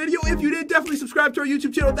enjoyed the video. If you did, definitely subscribe to our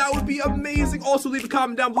YouTube channel. That would be amazing. Also, leave a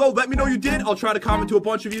comment down below. Let me know you did. I'll try to comment to a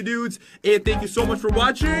bunch of you dudes. And thank you so much for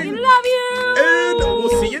watching. We love you. And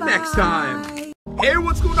we'll see you Bye. next time. Hey,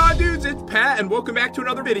 what's going on, dudes? It's Pat, and welcome back to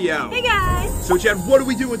another video. Hey guys. So, Chad, what are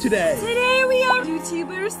we doing today? Today we are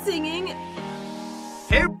YouTubers singing.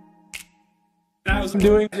 Hey, I was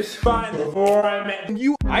doing just fine before I met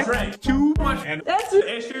you. I drank too much, and that's an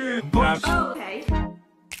issue. Okay.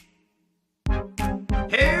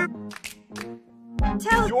 Hey,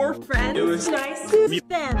 Tell your friends It was nice to meet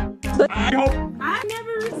them. But I hope I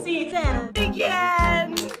never see them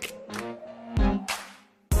again.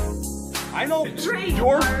 I know Drake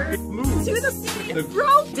your are move. To the city. The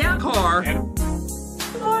Broke down car and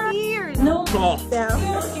 4 years. No ball down.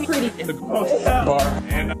 Looking pretty. in the bar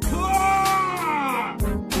and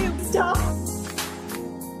You stop.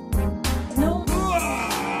 No.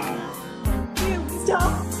 You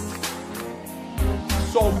stop.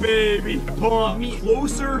 So baby, pull me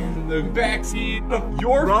closer in the backseat of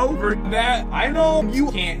your Rover that I know you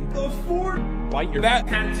can't afford. Bite your that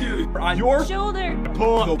tattoo on your Shoulder.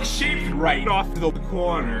 pull the shape right off the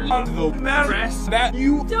corner of the mattress that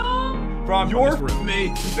you Don't. from your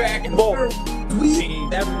roommate back and forth. We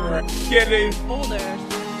never getting Shoulders.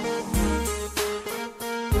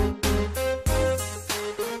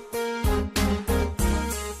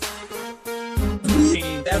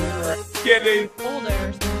 getting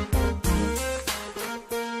Shoulders.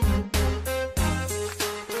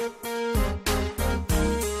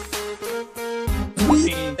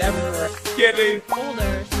 getting.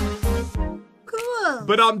 Shoulders. Cool.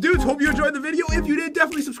 But dudes, hope you enjoyed the video. If you did,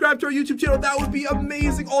 definitely subscribe to our YouTube channel. That would be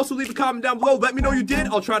amazing. Also, leave a comment down below. Let me know you did.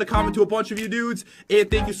 I'll try to comment to a bunch of you dudes. And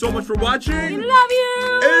thank you so much for watching. We love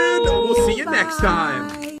you. And we'll see you Bye. next time.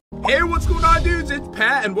 Hey, what's going on, dudes? It's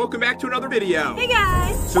Pat, and welcome back to another video. Hey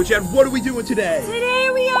guys. So, Chad, what are we doing today? Today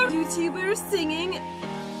we are YouTubers singing.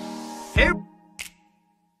 Hey,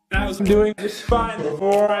 I was doing just fine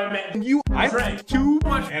before I met you. I drank too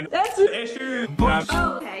much, and that's an issue.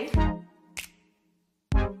 Okay.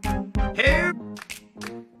 Hey,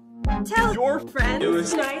 Tell your friends It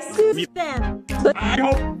was nice to meet them. But I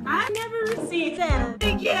hope I never see them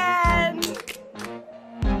again.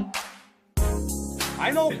 I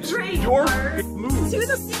know Drake your are move. To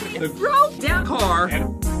the city. The Broke down car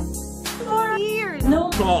and 4 years. No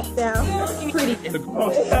ball down. Looking pretty. in the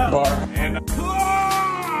bar and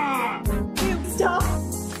You stop.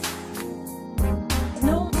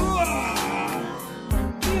 No.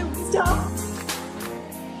 You stop.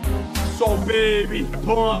 So baby,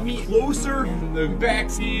 pull me closer in the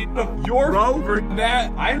backseat of your Rover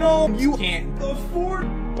that I know you can't afford.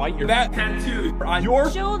 Bite your that tattoo on your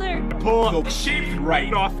Shoulder. pull the shape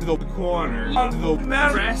right off the corner of the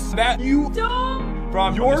mattress that you Don't.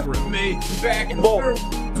 from your roommate back and forth.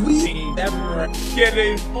 We never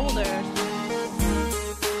getting Shoulders.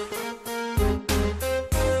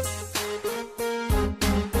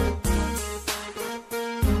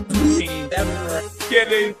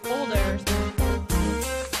 getting Shoulders.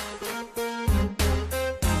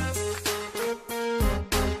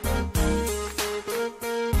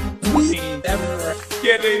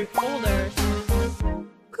 getting. Shoulders.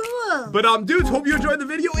 Cool. But dudes, hope you enjoyed the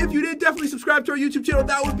video. If you did, definitely subscribe to our YouTube channel.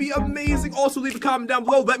 That would be amazing. Also, leave a comment down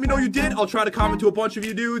below. Let me know you did. I'll try to comment to a bunch of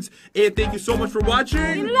you dudes. And thank you so much for watching.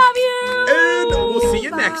 We love you. And we'll see you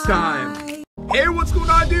next Bye. time. Hey, what's going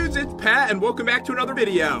on, dudes? It's Pat, and welcome back to another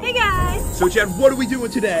video. Hey guys. So, Chad, what are we doing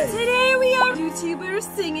today? Today we are YouTubers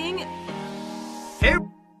singing. Hey,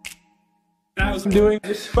 I was doing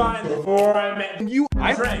just fine before I met you.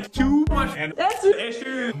 I drank too much, and that's an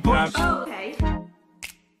issue. Okay.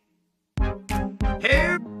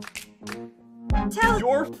 Hey, Tell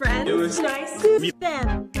your friends It was nice to meet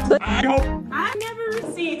them. But I hope I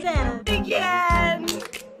never see them again.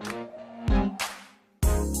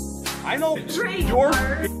 I know Drake your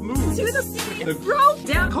are move. To the city. The Broke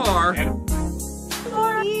down car and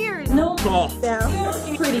 4 years. No ball down.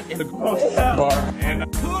 Looking pretty. in the bar and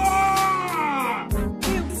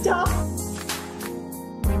You stop.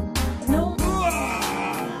 No.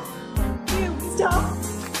 You stop.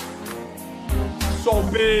 so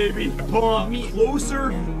baby, pull me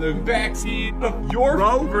closer in the backseat of your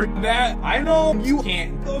Rover that I know you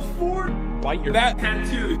can't afford. Bite your that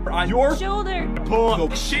tattoo on your Shoulder. pull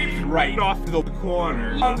the shape right off the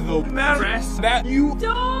corner of the mattress that you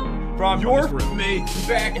Don't. from your roommate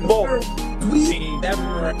back and forth. We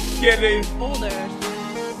never getting Shoulders.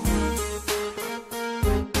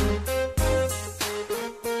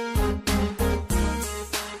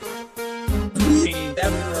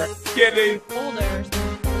 getting Folders.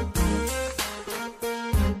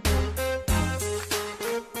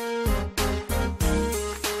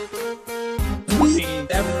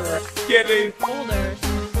 getting Folders.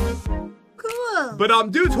 Cool.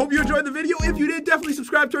 But dudes, hope you enjoyed the video. If you did, definitely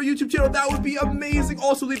subscribe to our YouTube channel. That would be amazing.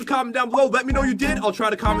 Also, leave a comment down below. Let me know you did. I'll try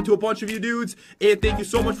to comment to a bunch of you dudes. And thank you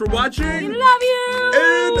so much for watching. We love you.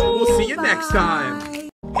 And we'll see you Bye. next time.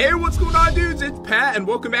 Hey, what's going on, dudes? It's Pat, and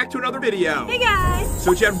welcome back to another video. Hey guys.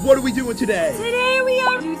 So, Chad, what are we doing today? Today we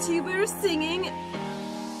are YouTubers singing.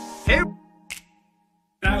 Hey,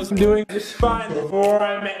 I was doing just fine before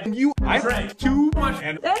I met you. I drank too much,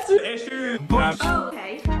 and That's an issue. But Oh,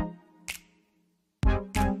 okay.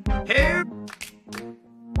 hey,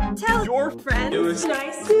 Tell your friends It was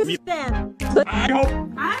nice to meet them. But I hope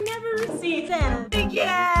I never see them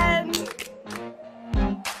again.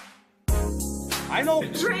 I know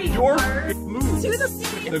Train your car move. To the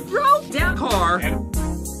city, The broke down Car and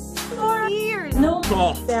 4 years. No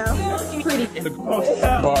ball now. Looking pretty. in the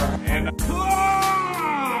bar. and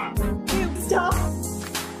You stop.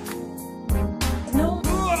 No.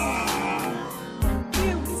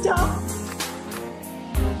 You stop.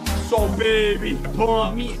 So baby,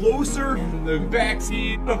 pull me closer in the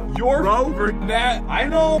backseat of your Rover that I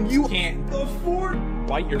know you can't afford.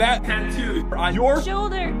 Bite your that tattoo on your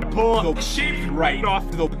Shoulder. pull the shape right off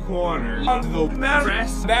the corner of the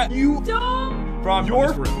mattress that you Don't. from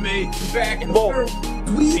your roommate back and forth.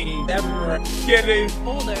 We never getting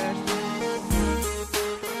Folders.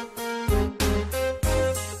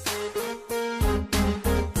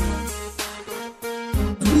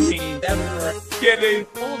 getting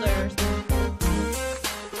Folders.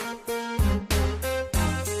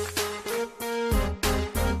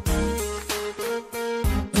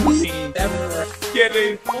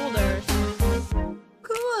 getting Folders.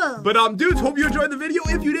 Cool. But dudes, hope you enjoyed the video.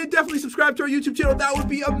 If you did, definitely subscribe to our YouTube channel. That would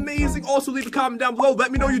be amazing. Also, leave a comment down below.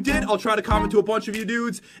 Let me know you did. I'll try to comment to a bunch of you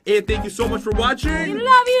dudes. And thank you so much for watching. We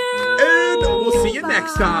love you. And we'll see you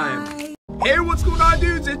next Bye. time. Hey, what's going on,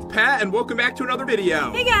 dudes? It's Pat, and welcome back to another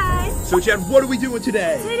video. Hey guys. So, Chad, what are we doing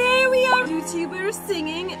today? Today we are YouTubers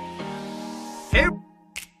singing. Hey,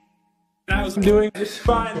 I was doing just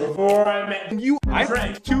fine before I met you. I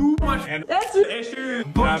drank too much, and That's an issue.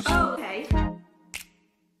 But Oh, okay.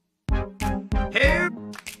 hey,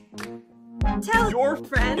 Tell your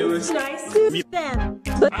friends It was nice to meet them.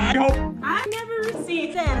 But I hope I never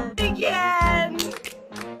see them again.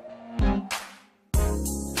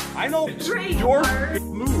 I know Train your car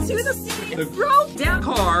move. To the city, The broke down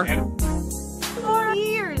Car and 4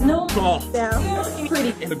 years. No ball now. Looking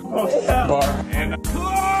pretty. in the bar. and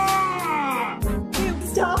You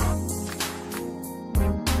stop.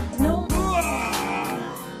 No.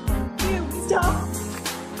 You stop.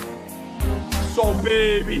 So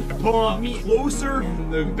baby, pull me closer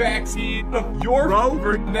in the backseat of your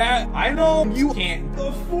Rover that I know you can't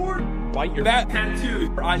afford. Bite your that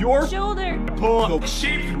tattoo on your Shoulder. pull the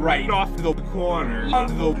shape right off the corner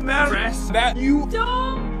of the mattress that you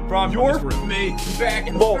Don't. from your roommate back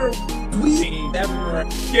and forth. We never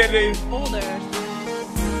getting Folders.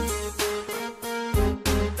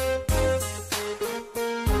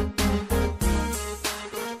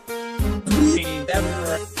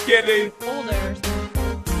 getting Folders.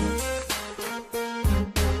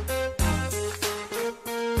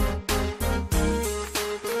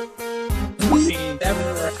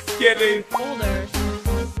 getting Folders.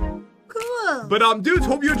 Cool. But dudes,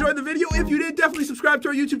 hope you enjoyed the video. If you did, definitely subscribe to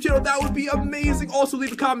our YouTube channel. That would be amazing. Also,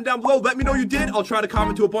 leave a comment down below. Let me know you did. I'll try to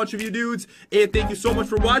comment to a bunch of you dudes. And thank you so much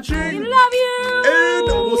for watching. We love you. And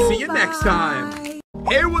we'll see you next Bye. time.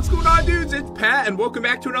 Hey, what's going on, dudes? It's Pat, and welcome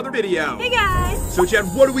back to another video. Hey guys. So, Chad,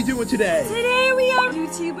 what are we doing today? Today we are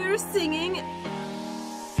YouTubers singing.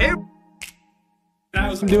 Hey, I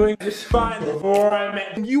was doing just fine before I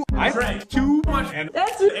met you. I drank too much, and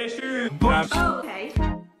That's an issue. But Oh, okay.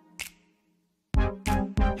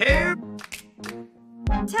 hey,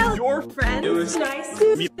 Tell your friends It was nice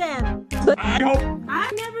to meet them. But I hope I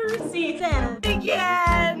never see them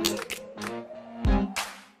again.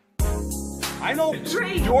 I know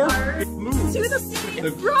Train your car move. To the city,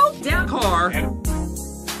 The broke down Car and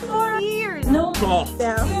 4 years. No ball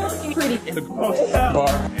now. Looking pretty. in the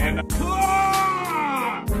bar. and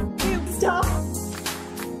You stop.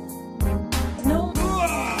 No.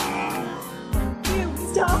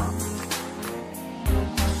 You stop.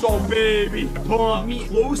 So baby, pull me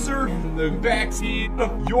closer in the backseat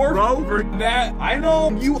of your Rover that I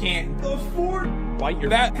know you can't afford. Bite your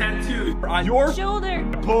that tattoo on your Shoulder.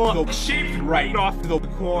 pull the shape right off the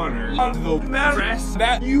corner of the mattress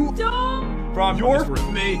that you Don't. from your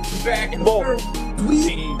roommate back and forth.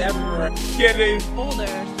 We never getting Folders.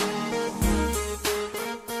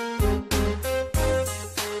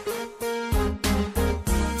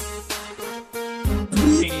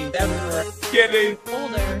 getting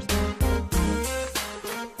Shoulders.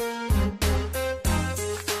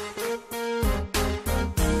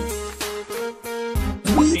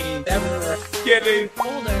 getting.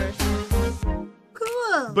 Shoulders.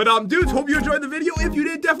 Cool. But dudes, hope you enjoyed the video. If you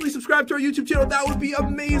did, definitely subscribe to our YouTube channel. That would be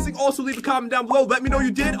amazing. Also, leave a comment down below. Let me know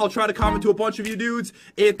you did. I'll try to comment to a bunch of you dudes.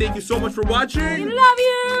 And thank you so much for watching. We love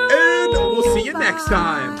you. And we'll see you Bye. next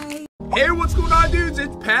time. Hey, what's going on, dudes?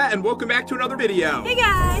 It's Pat, and welcome back to another video. Hey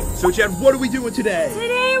guys. So, Chad, what are we doing today?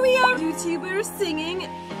 Today we are YouTubers singing.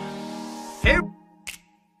 Hey,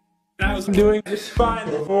 I was doing just fine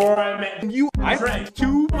before I met you. I drank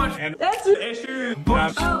too much, and that's an issue.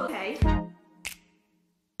 Okay.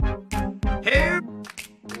 hey,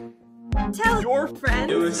 Tell your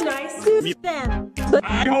friends It was nice to meet them. But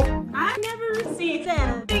I hope I never see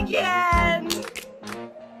them again.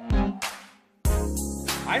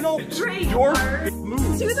 I know Drake your are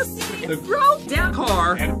move. To the city. The Broke down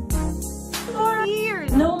car and 4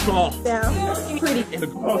 years. No ball down. Looking pretty. in the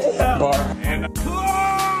bar and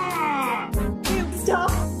You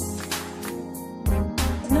stop.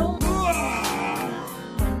 No.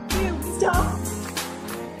 You stop.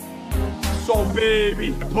 So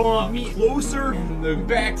baby, pull me closer in the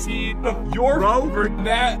backseat of your Rover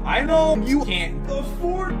that I know you can't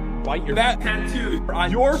afford. Bite your that tattoo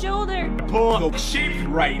on your Shoulder. pull the shape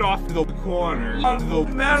right off the corner of the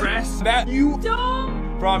mattress that you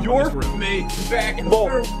Don't. from your mate back and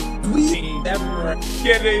forth. We never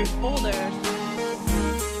getting Shoulders.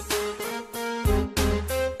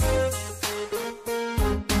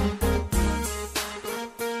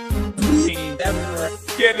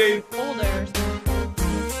 getting Shoulders.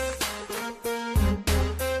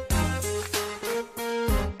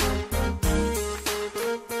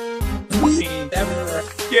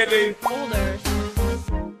 getting. Shoulders.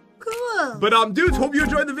 Cool. But dudes, hope you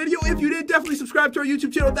enjoyed the video. If you did, definitely subscribe to our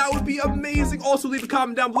YouTube channel. That would be amazing. Also, leave a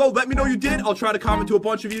comment down below. Let me know you did. I'll try to comment to a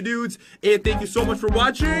bunch of you dudes. And thank you so much for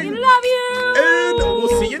watching. We love you. And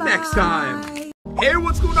we'll see you Bye. next time. Hey,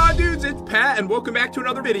 what's going on, dudes? It's Pat, and welcome back to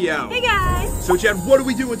another video. Hey guys. So, Chad, what are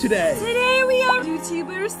we doing today? Today we are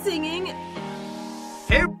YouTubers singing.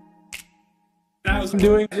 Hey, I was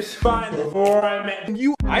doing just fine before I met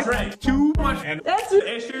you. I drank too much, and that's an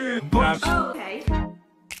issue. Okay.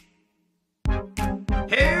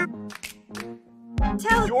 hey,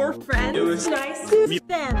 Tell your friends It was nice to meet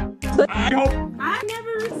them. But I hope I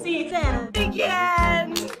never see them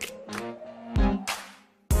again.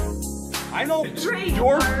 I know Drake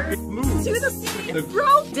your are move. To the city. The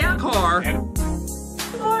Broke down car and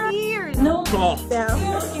 4 years. No ball down.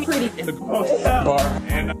 Looking pretty. in the bar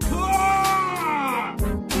and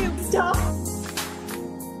You stop.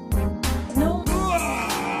 No.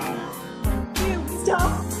 You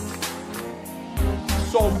stop.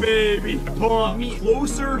 So baby, pull me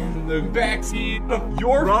closer in the backseat of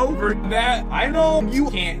your Rover that I know you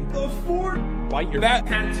can't afford. Bite your that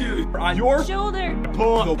tattoo on your Shoulder.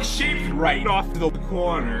 pull the shape right off the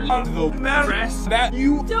corner of the mattress that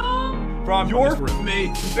you Don't. from your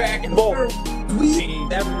mate back and forth. We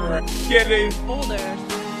never getting Shoulders.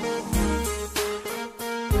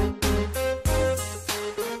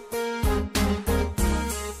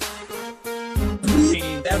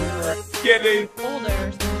 getting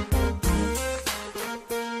Shoulders.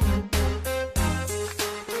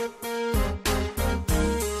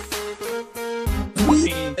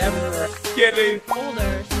 getting.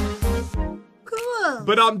 Shoulders. Cool.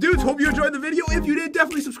 But dudes, hope you enjoyed the video. If you did,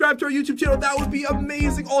 definitely subscribe to our YouTube channel. That would be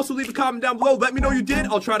amazing. Also, leave a comment down below. Let me know you did.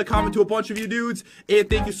 I'll try to comment to a bunch of you dudes. And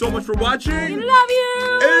thank you so much for watching. We love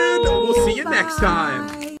you. And we'll see you next Bye.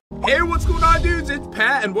 time. Hey, what's going on, dudes? It's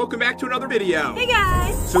Pat, and welcome back to another video. Hey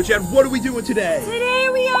guys. So, Chad, what are we doing today? Today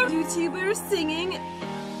we are YouTubers singing.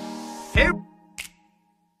 Hey,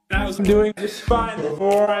 I was doing just fine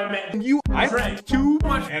before I met you. I drank too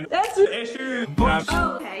much, and that's an issue.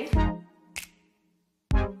 Okay.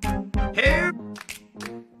 hey,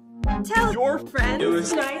 Tell your friends It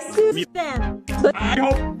was nice to meet them. But I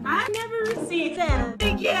hope I never see them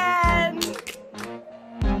again.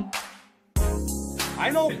 I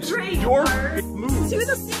know Drake your are move. To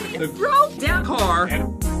the city. The Broke down car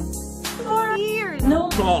and 4 years. No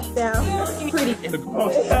ball down. Looking pretty. in the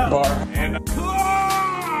bar and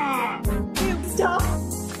You stop.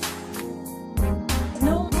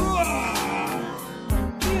 No.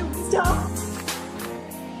 You stop.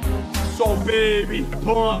 So baby,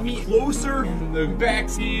 pull me closer in the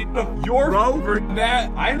backseat of your Rover that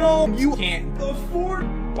I know you can't afford.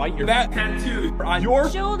 Bite your that tattoo on your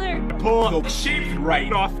Shoulder. pull the shape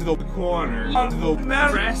right off the corner of the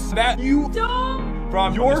mattress that you Don't.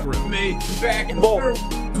 from your mate back and forth.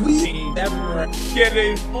 We never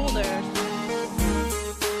getting Shoulders.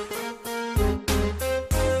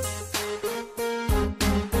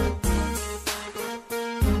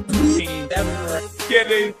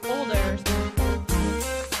 getting older.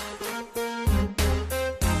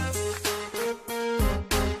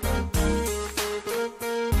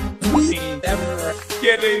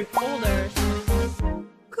 getting Older.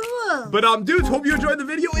 Cool. But dudes, hope you enjoyed the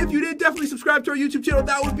video. If you did, definitely subscribe to our YouTube channel.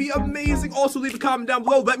 That would be amazing. Also, leave a comment down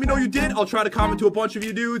below. Let me know you did. I'll try to comment to a bunch of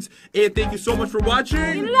you dudes. And thank you so much for watching.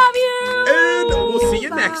 Love you. And we'll see you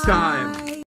next time. Bye.